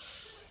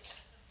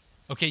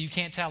 Okay, you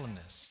can't tell him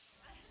this.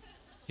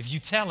 If you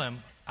tell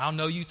him, I'll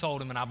know you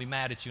told him and I'll be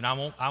mad at you,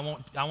 and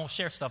I won't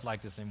share stuff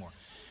like this anymore.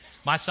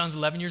 My son's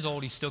 11 years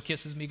old. He still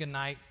kisses me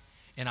goodnight,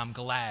 and I'm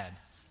glad.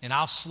 And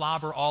I'll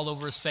slobber all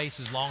over his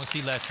face as long as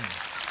he lets me.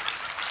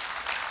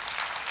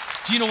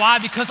 Do you know why?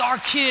 Because our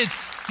kids,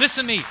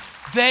 listen to me,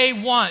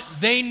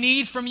 they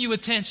need from you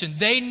attention.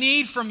 They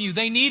need from you.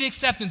 They need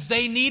acceptance.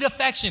 They need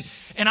affection.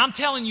 And I'm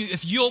telling you,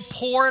 if you'll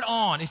pour it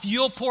on, I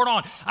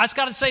just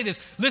got to say this.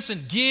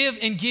 Listen, give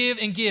and give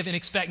and give and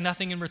expect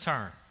nothing in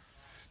return.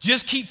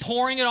 Just keep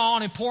pouring it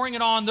on and pouring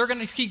it on. They're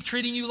going to keep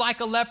treating you like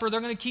a leper. They're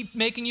going to keep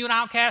making you an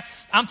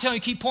outcast. I'm telling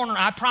you, keep pouring it on.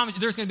 I promise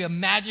you, there's going to be a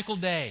magical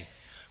day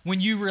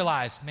when you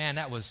realize, man,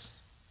 that was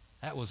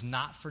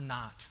not for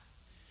naught.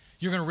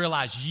 You're going to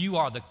realize you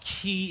are the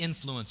key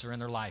influencer in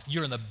their life.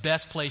 You're in the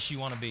best place you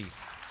want to be.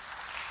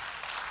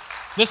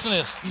 Listen to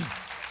this.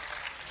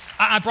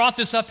 I brought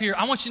this up here.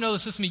 I want you to know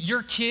this. Listen to me.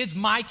 Your kids,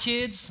 my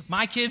kids,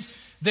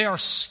 they are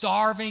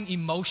starving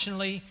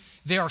emotionally.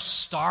 They are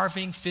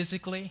starving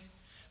physically.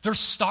 They're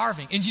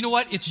starving. And you know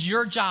what? It's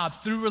your job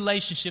through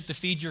relationship to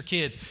feed your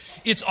kids.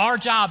 It's our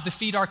job to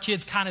feed our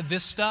kids kind of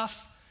this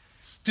stuff,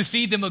 to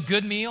feed them a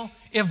good meal.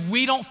 If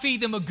we don't feed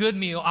them a good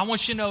meal, I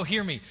want you to know,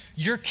 hear me,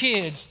 your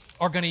kids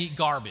are going to eat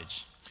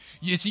garbage.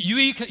 You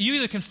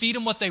either can feed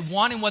them what they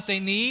want and what they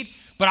need,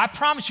 but I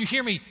promise you,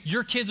 hear me,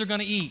 your kids are going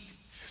to eat.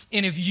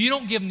 And if you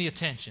don't give them the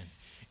attention,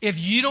 if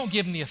you don't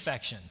give them the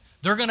affection,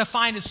 they're going to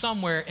find it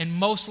somewhere, and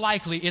most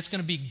likely it's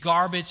going to be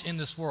garbage in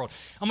this world.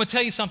 I'm going to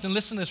tell you something.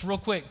 Listen to this real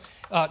quick.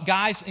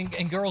 Guys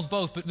and girls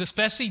both, but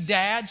especially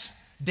dads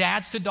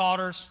to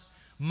daughters,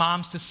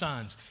 moms to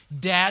sons.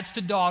 Dads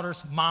to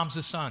daughters, moms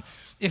to sons.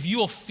 If you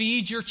will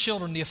feed your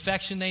children the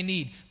affection they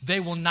need, they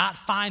will not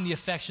find the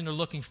affection they're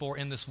looking for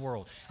in this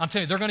world. I'm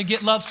telling you, they're going to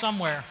get love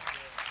somewhere.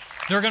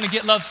 They're going to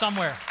get love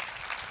somewhere.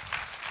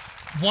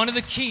 One of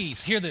the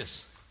keys, hear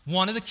this,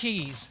 one of the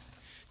keys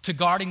to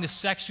guarding the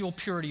sexual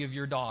purity of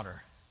your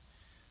daughter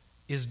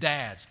is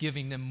dads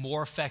giving them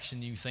more affection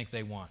than you think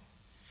they want.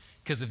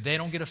 Because if they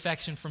don't get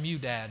affection from you,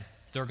 Dad,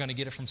 they're going to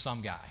get it from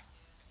some guy.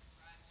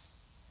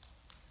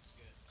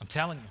 I'm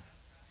telling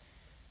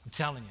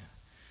you.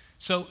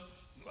 So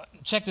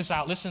check this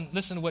out. Listen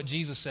to what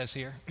Jesus says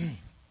here.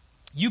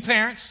 You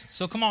parents,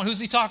 so come on, who's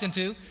he talking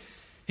to?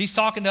 He's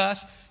talking to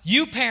us.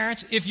 You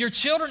parents, if your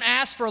children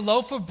ask for a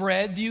loaf of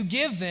bread, do you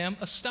give them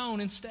a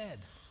stone instead?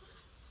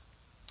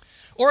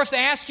 Or if they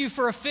ask you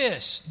for a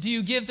fish, do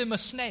you give them a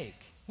snake?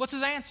 What's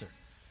his answer?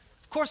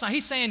 Of course not.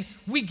 He's saying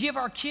we give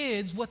our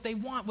kids what they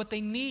want, what they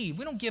need.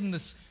 We don't give them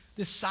this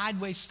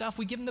sideways stuff.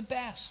 We give them the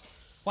best.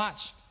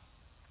 Watch.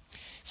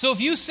 So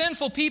if you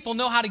sinful people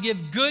know how to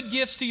give good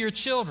gifts to your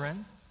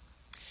children,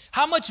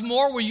 how much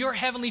more will your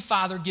heavenly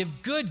Father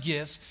give good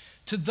gifts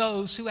to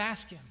those who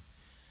ask him?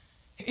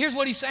 Here's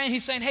what he's saying.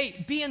 He's saying,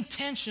 hey, be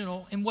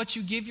intentional in what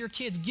you give your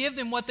kids. Give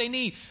them what they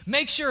need.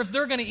 Make sure if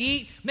they're going to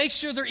eat, make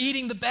sure they're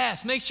eating the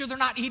best. Make sure they're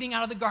not eating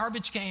out of the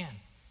garbage can.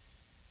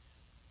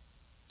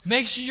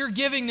 Make sure you're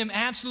giving them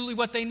absolutely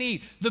what they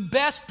need. The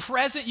best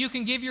present you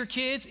can give your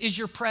kids is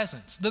your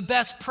presence. The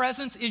best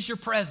presence is your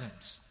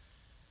presence.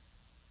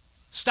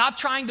 Stop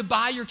trying to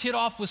buy your kid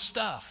off with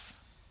stuff.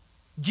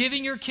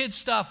 Giving your kids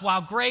stuff,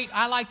 while great,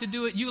 I like to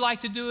do it, you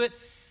like to do it,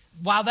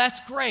 while that's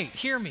great,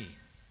 hear me.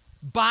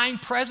 Buying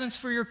presents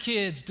for your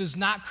kids does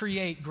not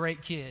create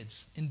great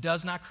kids and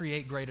does not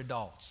create great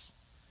adults.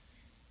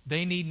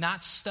 They need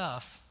not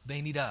stuff,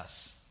 they need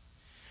us.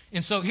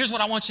 And so here's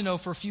what I want you to know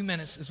for a few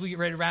minutes as we get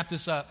ready to wrap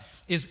this up,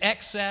 is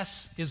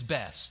excess is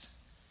best.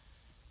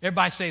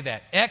 Everybody say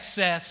that.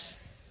 Excess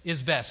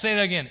is best. Say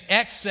that again.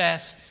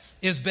 Excess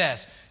is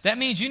best. That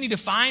means you need to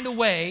find a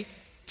way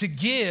to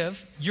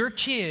give your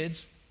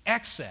kids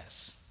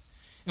excess.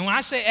 And when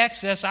I say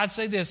excess, I'd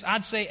say this.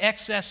 I'd say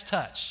excess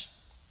touch.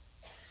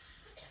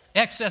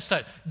 Excess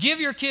touch. Give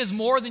your kids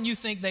more than you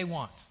think they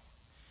want.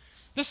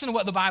 Listen to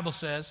what the Bible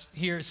says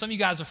here. Some of you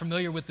guys are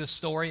familiar with this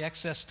story,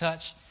 excess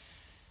touch.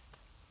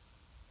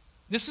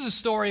 This is a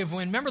story of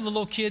when, remember the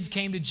little kids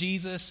came to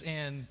Jesus,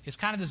 and it's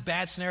kind of this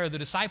bad scenario. The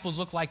disciples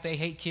look like they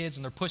hate kids,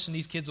 and they're pushing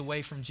these kids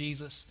away from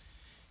Jesus.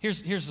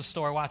 Here's the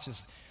story. Watch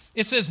this.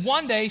 It says,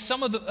 one day,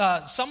 some of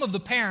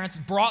the parents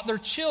brought their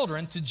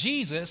children to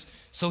Jesus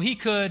so he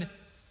could,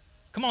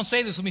 come on,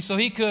 say this with me, so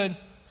he could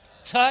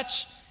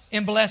touch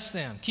and bless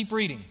them. Keep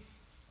reading.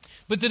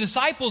 But the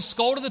disciples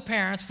scolded the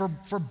parents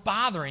for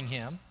bothering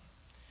him.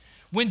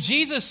 When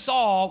Jesus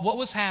saw what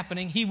was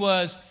happening, he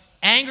was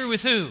angry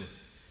with who?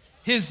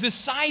 His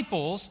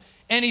disciples.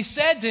 And he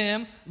said to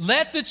him,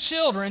 let the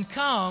children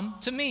come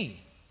to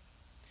me.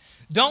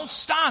 Don't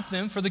stop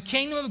them, for the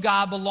kingdom of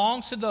God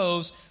belongs to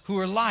those who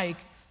are like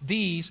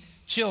these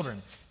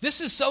children.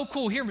 This is so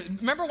cool. Here,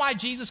 remember why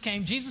Jesus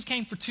came? Jesus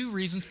came for two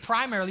reasons.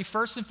 Primarily,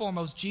 first and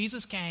foremost,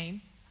 Jesus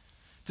came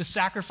to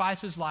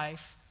sacrifice his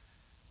life,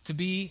 to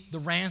be the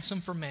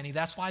ransom for many.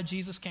 That's why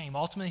Jesus came.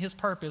 Ultimately, his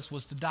purpose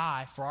was to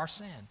die for our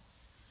sin.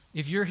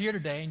 If you're here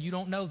today and you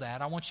don't know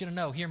that, I want you to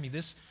know, hear me,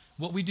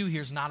 what we do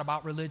here is not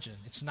about religion.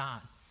 It's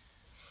not.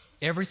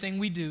 Everything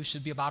we do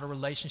should be about a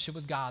relationship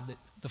with God, that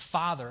the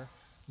Father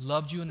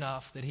loved you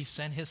enough that he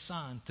sent his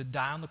Son to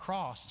die on the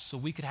cross so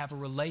we could have a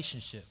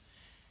relationship.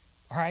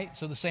 All right?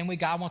 So the same way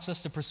God wants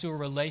us to pursue a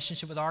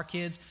relationship with our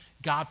kids,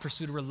 God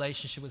pursued a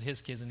relationship with his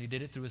kids, and he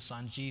did it through his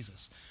Son,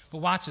 Jesus. But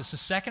watch this. The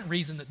second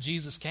reason that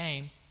Jesus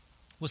came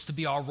was to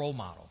be our role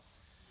model.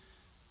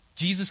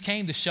 Jesus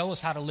came to show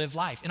us how to live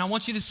life. And I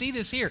want you to see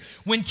this here.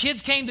 When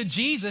kids came to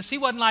Jesus, he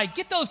wasn't like,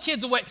 get those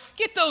kids away,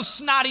 get those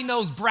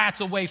snotty-nosed brats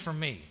away from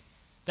me.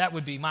 That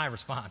would be my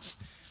response.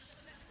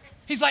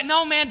 He's like,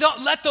 no, man,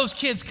 don't let those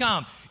kids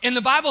come. And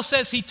the Bible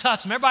says he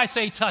touched them. Everybody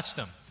say he touched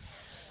them.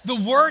 The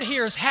word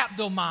here is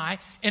haptomai,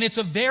 and it's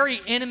a very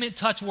intimate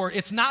touch word.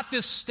 It's not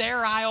this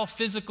sterile,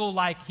 physical,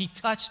 like he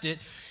touched it.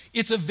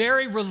 It's a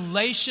very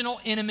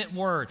relational, intimate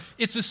word.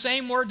 It's the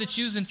same word that's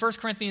used in 1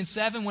 Corinthians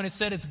 7 when it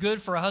said it's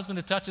good for a husband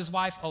to touch his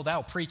wife. Oh,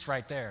 that'll preach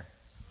right there.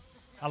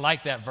 I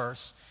like that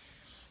verse.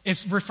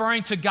 It's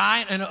referring to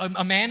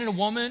a man and a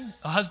woman,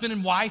 a husband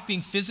and wife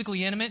being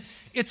physically intimate.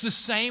 It's the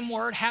same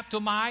word,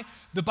 haptomai.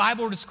 The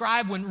Bible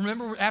described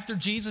remember after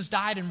Jesus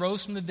died and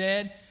rose from the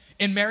dead,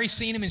 and Mary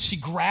seen him and she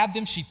grabbed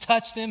him, she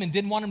touched him and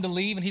didn't want him to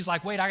leave. And he's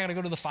like, wait, I got to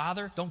go to the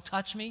Father. Don't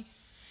touch me.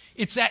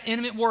 It's that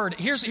intimate word.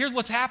 Here's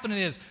what's happening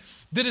is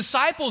the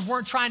disciples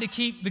weren't trying to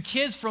keep the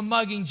kids from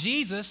mugging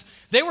Jesus.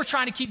 They were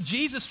trying to keep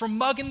Jesus from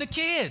mugging the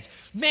kids.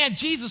 Man,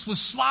 Jesus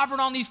was slobbering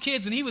on these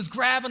kids and he was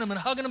grabbing them and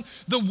hugging them.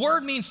 The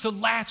word means to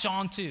latch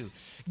onto.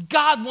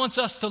 God wants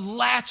us to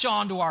latch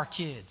onto our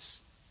kids,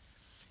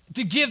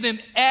 to give them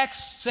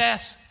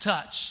excess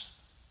touch.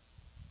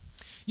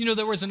 You know,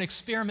 there was an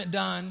experiment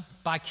done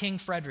by King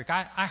Frederick.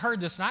 I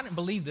heard this and I didn't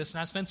believe this, and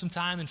I spent some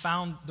time and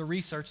found the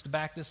research to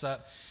back this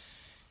up.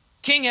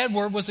 King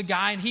Edward was a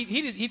guy, and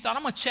he thought,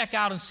 I'm going to check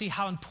out and see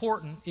how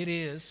important it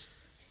is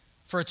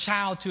for a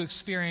child to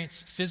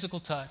experience physical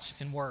touch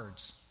and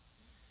words.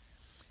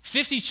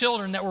 50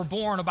 children that were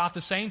born about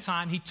the same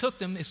time, he took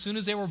them as soon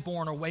as they were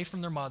born away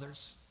from their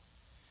mothers.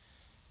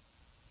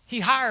 He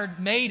hired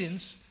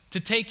maidens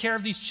to take care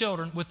of these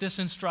children with this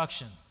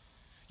instruction.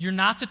 You're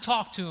not to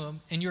talk to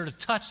them, and you're to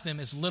touch them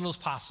as little as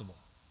possible.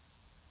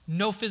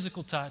 No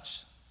physical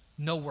touch,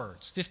 no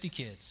words. 50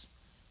 kids.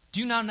 Do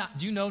you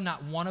know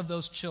not one of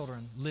those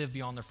children lived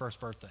beyond their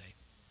first birthday?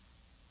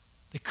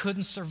 They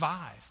couldn't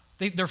survive.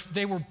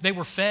 They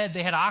were fed,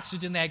 they had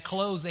oxygen, they had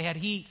clothes, they had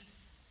heat.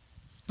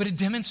 But it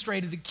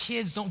demonstrated that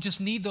kids don't just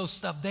need those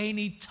stuff. They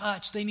need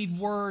touch, they need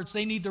words,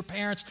 they need their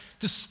parents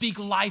to speak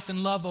life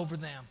and love over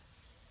them.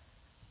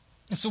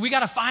 And so we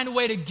got to find a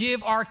way to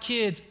give our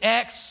kids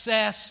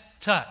excess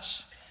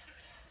touch.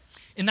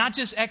 And not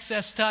just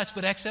excess touch,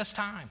 but excess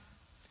time.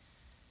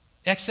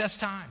 Excess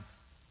time.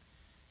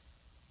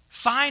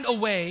 Find a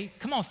way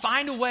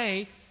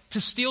to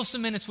steal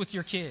some minutes with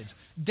your kids.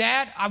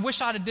 Dad, I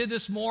wish I'd have did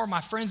this more. My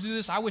friends do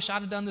this. I wish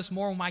I'd have done this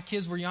more when my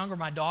kids were younger,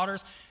 my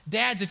daughters.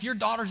 Dads, if your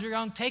daughters are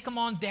young, take them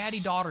on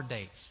daddy-daughter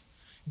dates.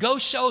 Go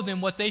show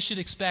them what they should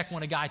expect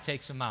when a guy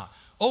takes them out.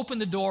 Open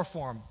the door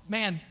for them.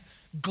 Man,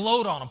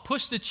 gloat on them.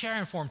 Push the chair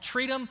in for them.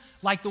 Treat them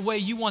like the way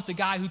you want the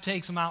guy who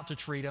takes them out to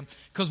treat them.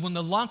 Because when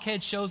the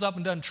lunkhead shows up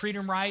and doesn't treat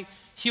him right,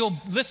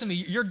 listen to me,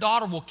 your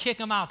daughter will kick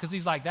him out because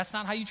he's like, that's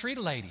not how you treat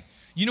a lady.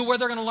 You know where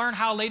they're going to learn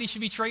how a lady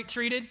should be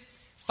treated?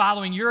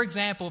 Following your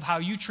example of how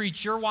you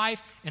treat your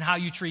wife and how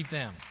you treat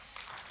them.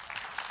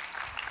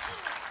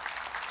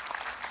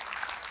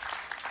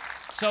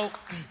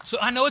 So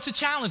I know it's a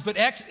challenge, but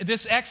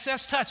this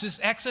excess touch, this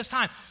excess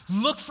time,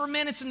 look for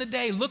minutes in the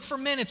day. Look for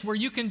minutes where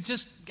you can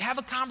just have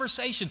a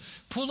conversation.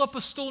 Pull up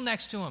a stool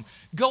next to them.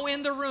 Go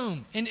in the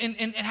room and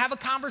have a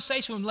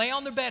conversation with them. Lay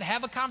on their bed,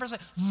 have a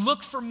conversation.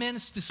 Look for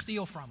minutes to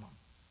steal from them.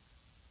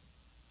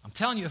 I'm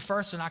telling you, at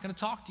first, they're not going to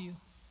talk to you.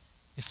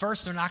 At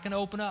first, they're not going to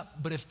open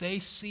up. But if they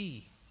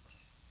see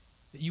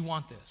that you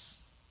want this,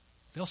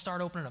 they'll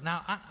start opening up.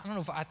 Now, I don't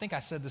know I think I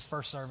said this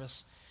first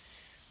service.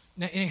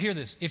 Now, and hear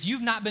this. If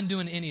you've not been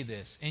doing any of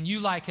this, and you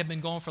have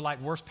been going for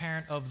worst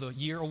parent of the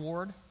year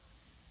award,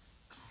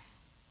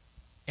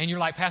 and you're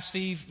like, Pastor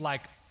Steve,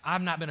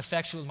 I've not been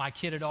affectionate with my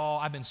kid at all.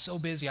 I've been so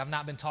busy. I've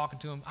not been talking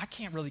to him.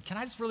 Can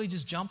I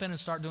just jump in and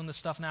start doing this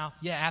stuff now?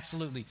 Yeah,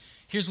 absolutely.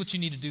 Here's what you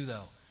need to do,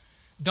 though.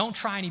 Don't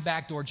try any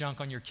backdoor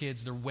junk on your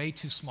kids. They're way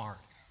too smart.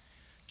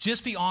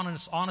 Just be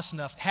honest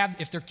enough.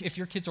 If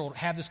your kids are old,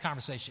 have this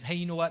conversation. Hey,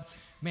 you know what?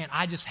 Man,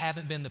 I just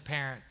haven't been the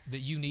parent that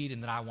you need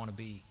and that I want to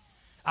be.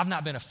 I've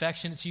not been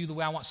affectionate to you the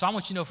way I want. So I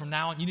want you to know from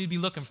now on, you need to be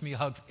looking for me to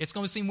hug. It's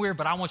going to seem weird,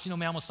 but I want you to know,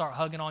 man, I'm going to start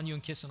hugging on you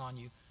and kissing on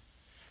you.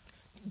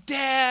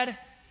 Dad,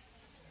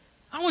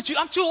 I'm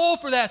too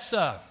old for that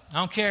stuff. I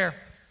don't care.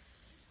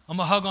 I'm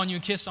going to hug on you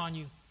and kiss on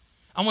you.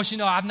 I want you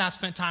to know I've not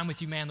spent time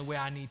with you, man, the way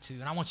I need to.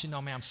 And I want you to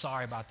know, man, I'm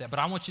sorry about that. But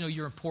I want you to know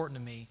you're important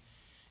to me.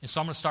 And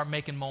so I'm going to start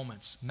making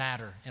moments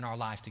matter in our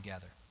life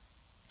together.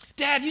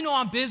 Dad, you know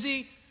I'm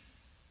busy.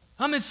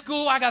 I'm in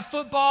school. I got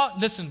football.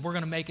 Listen, we're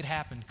going to make it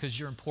happen because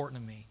you're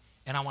important to me.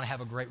 And I want to have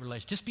a great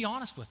relationship. Just be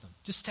honest with them.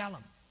 Just tell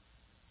them.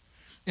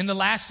 And the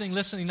last thing,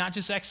 listening, not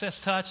just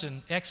excess touch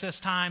and excess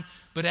time,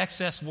 but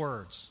excess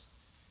words.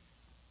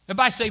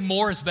 Everybody say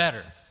more is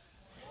better.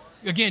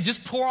 Again,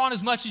 just pour on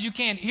as much as you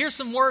can. Here's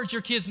some words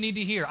your kids need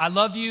to hear. I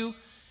love you.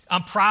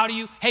 I'm proud of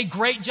you. Hey,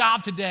 great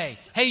job today.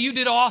 Hey, you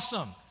did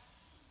awesome.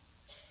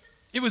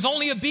 It was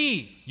only a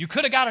B. You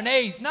could have got an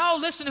A. No,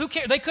 listen, who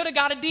cares? They could have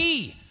got a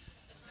D.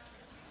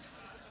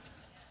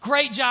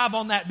 Great job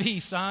on that B,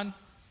 son.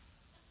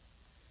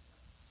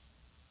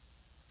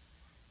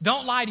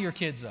 Don't lie to your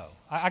kids, though.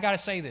 I got to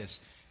say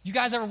this. You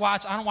guys ever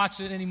watch, I don't watch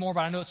it anymore,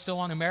 but I know it's still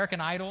on,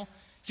 American Idol.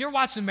 If you're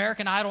watching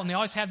American Idol and they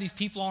always have these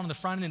people on in the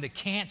front end that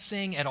can't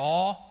sing at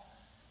all,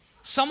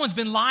 someone's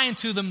been lying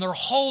to them their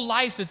whole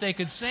life that they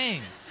could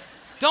sing.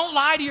 Don't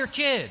lie to your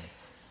kid.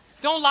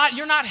 Don't lie.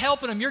 You're not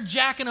helping them. You're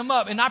jacking them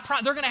up. And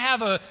they're going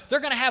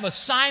to have a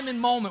Simon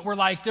moment where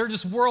their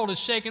just world is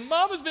shaking.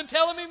 Mama's been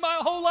telling me my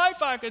whole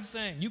life I could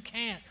sing. You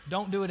can't.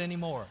 Don't do it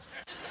anymore.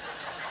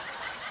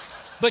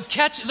 But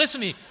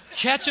listen to me.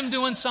 Catch them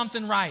doing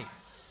something right.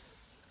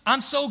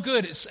 I'm so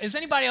good. Is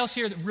anybody else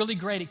here really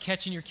great at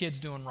catching your kids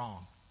doing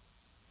wrong?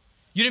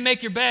 You didn't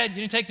make your bed. You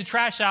didn't take the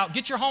trash out.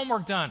 Get your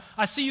homework done.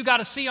 I see you got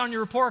a C on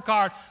your report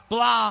card.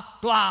 Blah,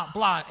 blah,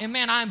 blah. And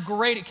man, I'm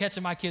great at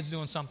catching my kids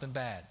doing something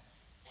bad.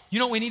 You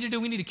know what we need to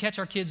do? We need to catch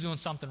our kids doing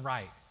something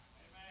right.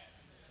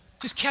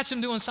 Just catch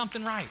them doing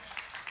something right.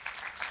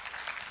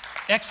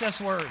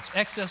 Excess words,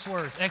 excess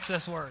words,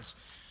 excess words.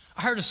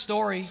 I heard a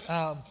story.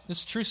 This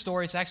is a true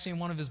story. It's actually in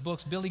one of his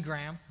books, Billy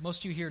Graham. Most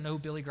of you here know who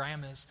Billy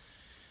Graham is.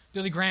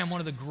 Billy Graham, one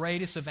of the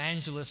greatest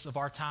evangelists of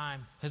our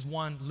time, has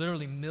won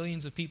literally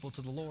millions of people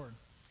to the Lord.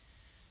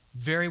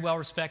 Very well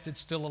respected,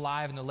 still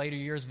alive in the later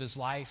years of his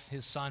life.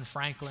 His son,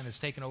 Franklin, has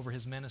taken over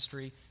his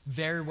ministry.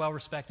 Very well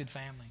respected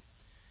family.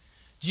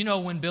 Do you know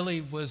when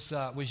Billy was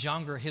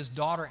younger, his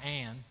daughter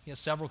Ann, he has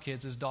several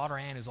kids, his daughter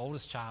Ann, his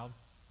oldest child,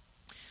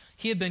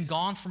 he had been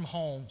gone from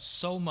home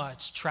so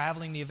much,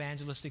 traveling the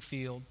evangelistic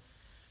field,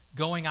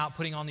 going out,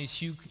 putting on these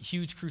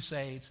huge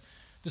crusades.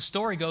 The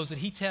story goes that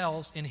he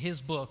tells in his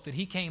book that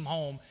he came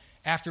home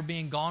after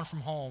being gone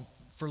from home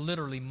for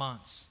literally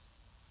months.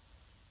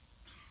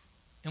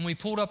 And when he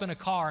pulled up in a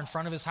car in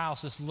front of his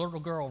house, this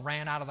little girl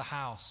ran out of the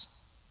house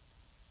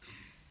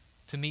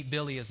to meet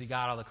Billy as he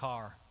got out of the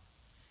car.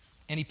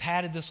 And he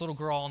patted this little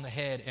girl on the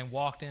head and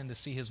walked in to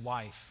see his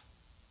wife.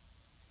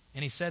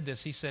 And he said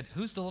this, he said,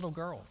 "Who's the little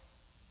girl?"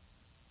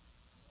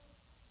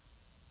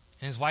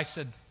 And his wife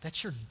said,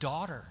 "That's your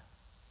daughter.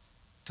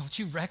 Don't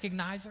you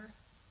recognize her?"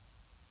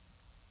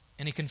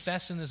 And he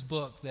confessed in this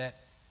book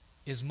that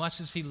as much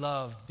as he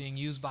loved being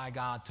used by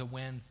God to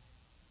win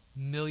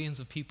millions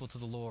of people to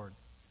the Lord,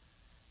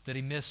 that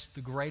he missed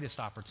the greatest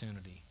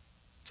opportunity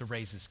to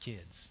raise his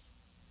kids.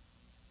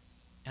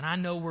 And I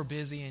know we're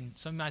busy, and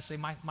some might say,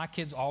 my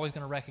kid's always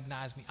going to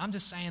recognize me. I'm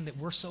just saying that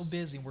we're so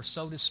busy and we're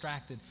so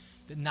distracted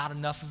that not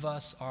enough of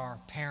us are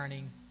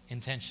parenting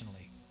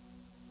intentionally.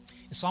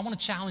 And so I want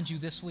to challenge you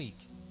this week.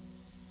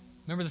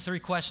 Remember the 3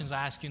 questions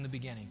I asked you in the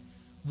beginning.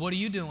 What are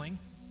you doing?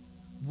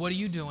 What are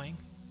you doing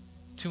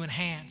to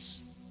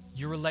enhance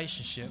your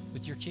relationship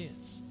with your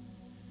kids?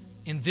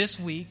 In this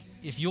week,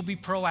 if you'll be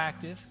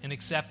proactive in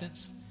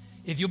acceptance,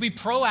 if you'll be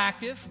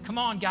proactive, come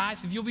on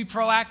guys, if you'll be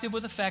proactive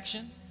with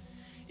affection,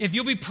 if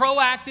you'll be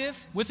proactive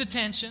with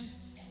attention,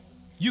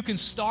 you can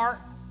start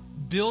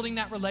building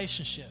that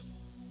relationship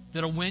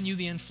that'll win you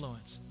the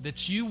influence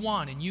that you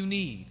want and you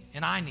need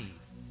and I need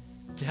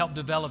to help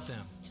develop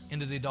them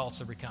into the adults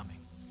they're becoming.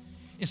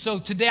 And so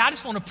today I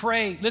just want to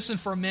pray. Listen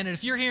for a minute.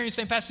 If you're here and you're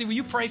saying, Pastor Steve, will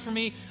you pray for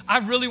me? I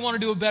really want to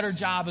do a better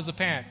job as a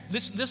parent.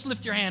 Just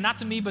lift your hand, not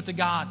to me, but to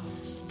God.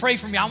 Pray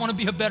for me. I want to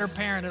be a better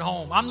parent at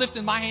home. I'm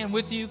lifting my hand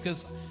with you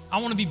because I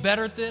want to be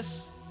better at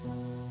this.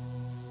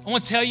 I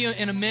want to tell you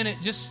in a minute,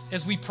 just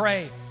as we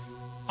pray,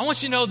 I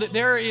want you to know that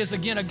there is,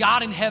 again, a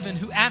God in heaven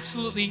who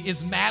absolutely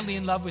is madly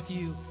in love with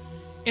you.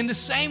 In the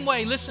same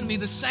way, listen to me,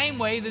 the same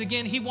way that,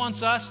 again, he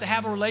wants us to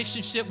have a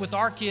relationship with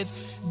our kids,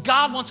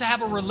 God wants to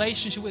have a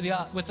relationship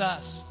with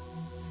us.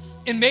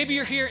 And maybe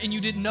you're here and you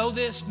didn't know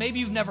this.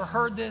 Maybe you've never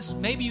heard this.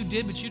 Maybe you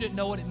did, but you didn't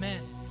know what it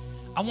meant.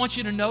 I want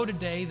you to know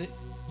today that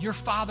your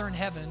Father in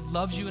heaven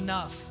loves you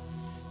enough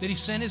that he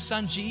sent his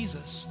son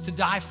Jesus to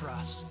die for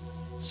us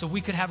so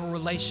we could have a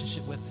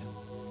relationship with him.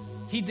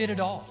 He did it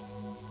all.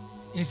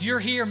 And if you're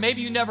here,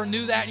 maybe you never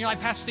knew that, and you're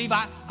like, Pastor Steve,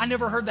 I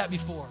never heard that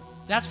before.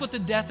 That's what the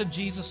death of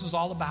Jesus was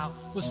all about,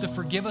 was to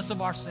forgive us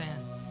of our sin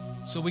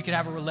so we could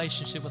have a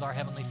relationship with our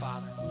Heavenly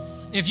Father.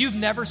 If you've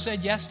never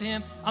said yes to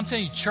him, I'm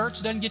telling you,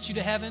 church doesn't get you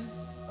to heaven.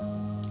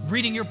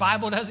 Reading your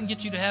Bible doesn't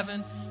get you to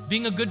heaven.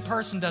 Being a good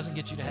person doesn't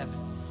get you to heaven.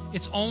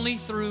 It's only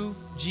through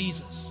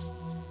Jesus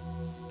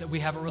that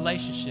we have a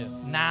relationship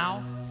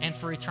now and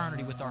for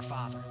eternity with our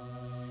Father.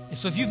 And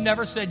so if you've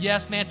never said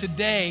yes, man,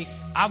 today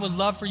I would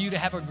love for you to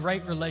have a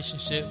great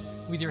relationship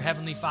with your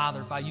Heavenly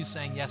Father by you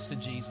saying yes to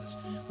Jesus.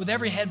 With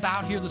every head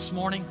bowed here this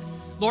morning,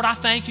 Lord, I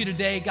thank you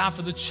today, God,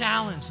 for the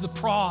challenge, the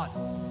prod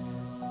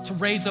to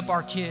raise up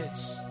our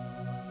kids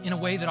in a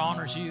way that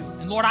honors you.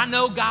 And Lord, I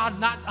know,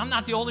 God, I'm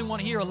not the only one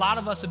here. A lot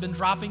of us have been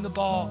dropping the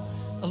ball.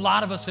 A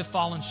lot of us have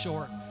fallen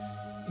short.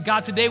 And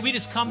God, today we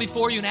just come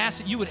before you and ask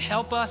that you would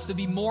help us to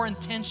be more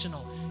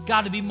intentional,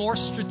 God, to be more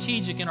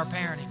strategic in our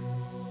parenting.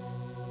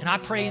 And I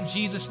pray in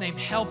Jesus' name,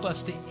 help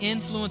us to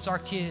influence our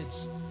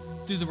kids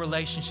through the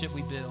relationship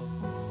we build.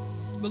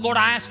 But Lord,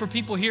 I ask for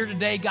people here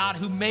today, God,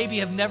 who maybe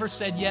have never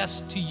said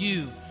yes to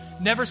you,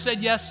 never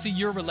said yes to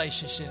your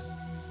relationship.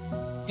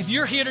 If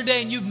you're here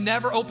today and you've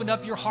never opened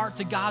up your heart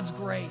to God's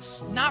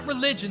grace, not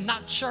religion,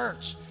 not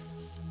church,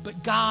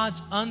 but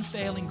God's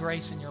unfailing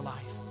grace in your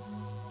life.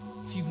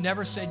 If you've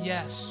never said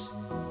yes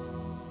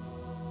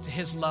to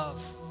his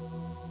love,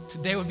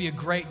 today would be a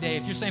great day.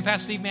 If you're saying,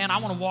 Pastor Steve, man, I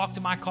want to walk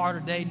to my car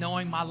today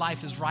knowing my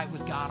life is right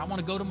with God. I want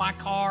to go to my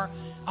car.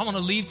 I want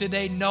to leave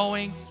today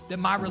knowing that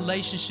my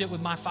relationship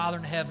with my Father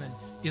in heaven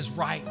is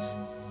right.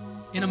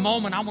 In a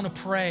moment, I want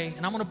to pray,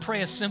 and I want to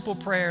pray a simple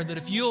prayer that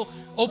if you'll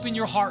open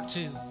your heart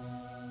to,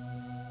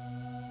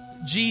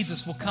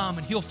 Jesus will come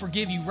and he'll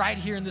forgive you right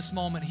here in this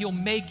moment. He'll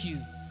make you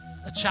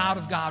a child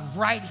of God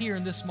right here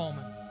in this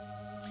moment.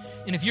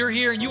 And if you're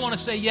here and you want to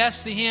say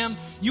yes to him,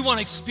 you want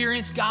to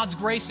experience God's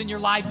grace in your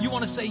life, you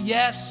want to say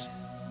yes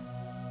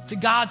to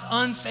God's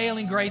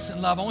unfailing grace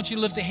and love, I want you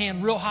to lift a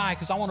hand real high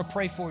because I want to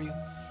pray for you.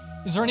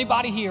 Is there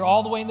anybody here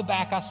all the way in the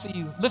back? I see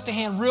you. Lift a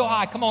hand real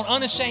high. Come on,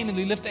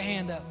 unashamedly lift a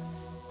hand up.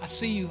 I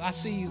see you. I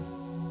see you.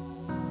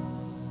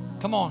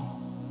 Come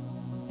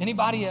on.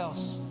 Anybody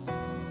else?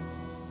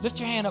 Lift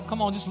your hand up.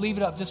 Come on, just leave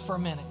it up just for a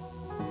minute.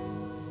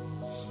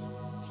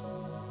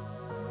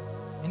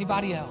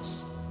 Anybody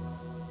else?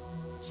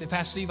 Say,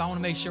 Pastor Steve, I want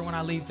to make sure when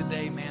I leave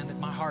today, man, that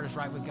my heart is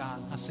right with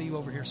God. I see you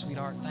over here,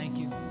 sweetheart. Thank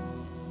you.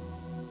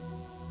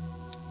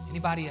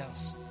 Anybody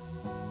else?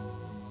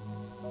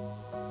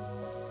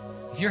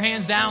 If your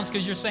hand's down, it's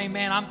because you're saying,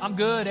 man, I'm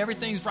good.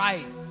 Everything's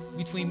right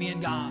between me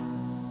and God.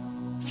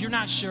 If you're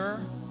not sure,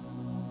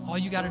 all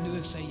you got to do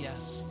is say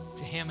yes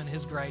to him and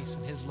his grace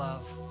and his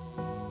love.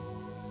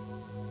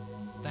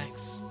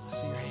 Thanks. I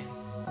see your hand.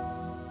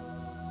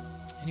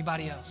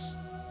 Anybody else?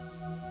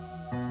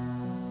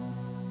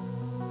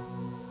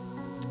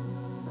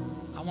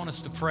 I want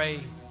us to pray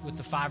with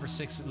the 5 or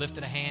 6 that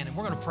lifted a hand, and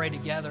we're going to pray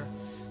together.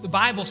 The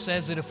Bible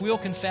says that if we'll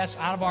confess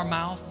out of our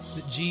mouth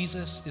that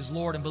Jesus is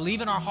Lord and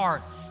believe in our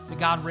heart that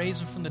God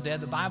raised him from the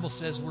dead, the Bible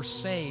says we're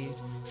saved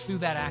through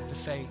that act of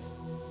faith.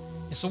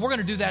 And so we're going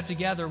to do that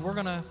together. We're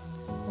going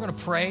to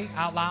pray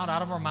out loud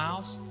out of our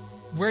mouths.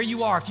 Where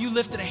you are, if you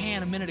lifted a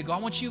hand a minute ago, I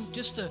want you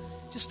just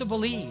to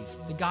believe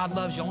that God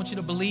loves you. I want you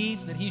to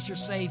believe that he's your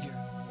Savior,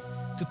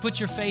 to put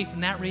your faith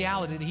in that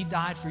reality that he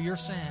died for your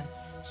sin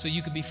so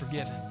you could be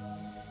forgiven.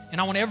 And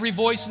I want every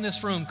voice in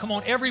this room, come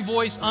on, every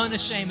voice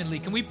unashamedly.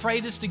 Can we pray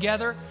this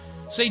together?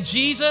 Say,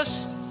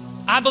 Jesus,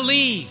 I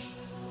believe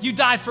you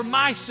died for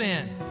my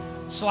sin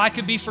so I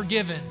could be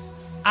forgiven.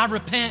 I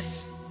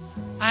repent.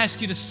 I ask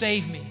you to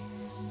save me.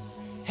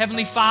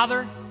 Heavenly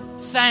Father,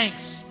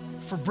 thanks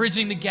for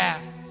bridging the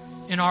gap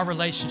in our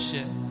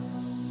relationship.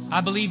 I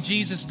believe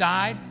Jesus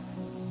died,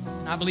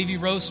 and I believe he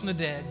rose from the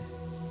dead.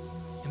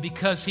 And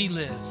because he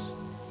lives,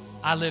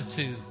 I live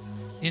too.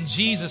 In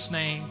Jesus'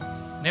 name.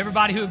 And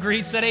everybody who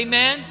agreed said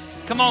amen.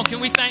 Come on,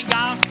 can we thank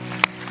God?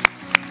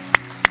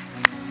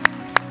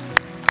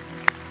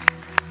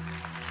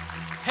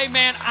 Hey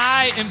man,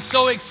 I am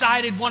so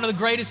excited. One of the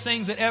greatest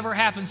things that ever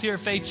happens here at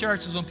Faith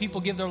Church is when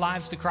people give their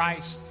lives to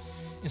Christ.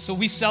 And so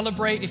we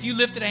celebrate. If you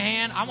lifted a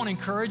hand, I want to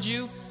encourage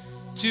you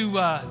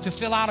to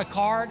fill out a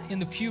card in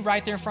the pew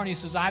right there in front of you. It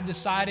says, I've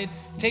decided.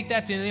 Take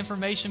that to the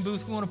information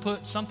booth. We want to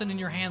put something in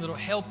your hand that will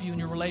help you in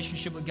your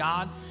relationship with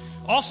God.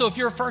 Also, if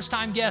you're a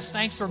first-time guest,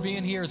 thanks for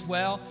being here as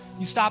well.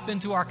 You stop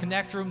into our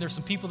Connect room. There's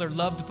some people that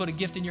love to put a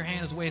gift in your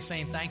hand as a way of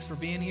saying thanks for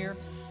being here.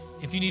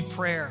 If you need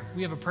prayer,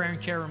 we have a prayer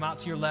and care room out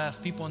to your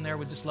left. People in there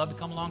would just love to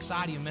come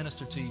alongside you and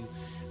minister to you.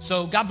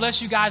 So God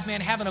bless you guys, man.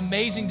 Have an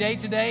amazing day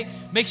today.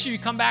 Make sure you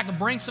come back and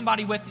bring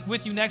somebody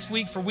with you next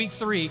week for week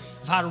 3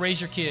 of how to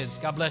raise your kids.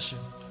 God bless you.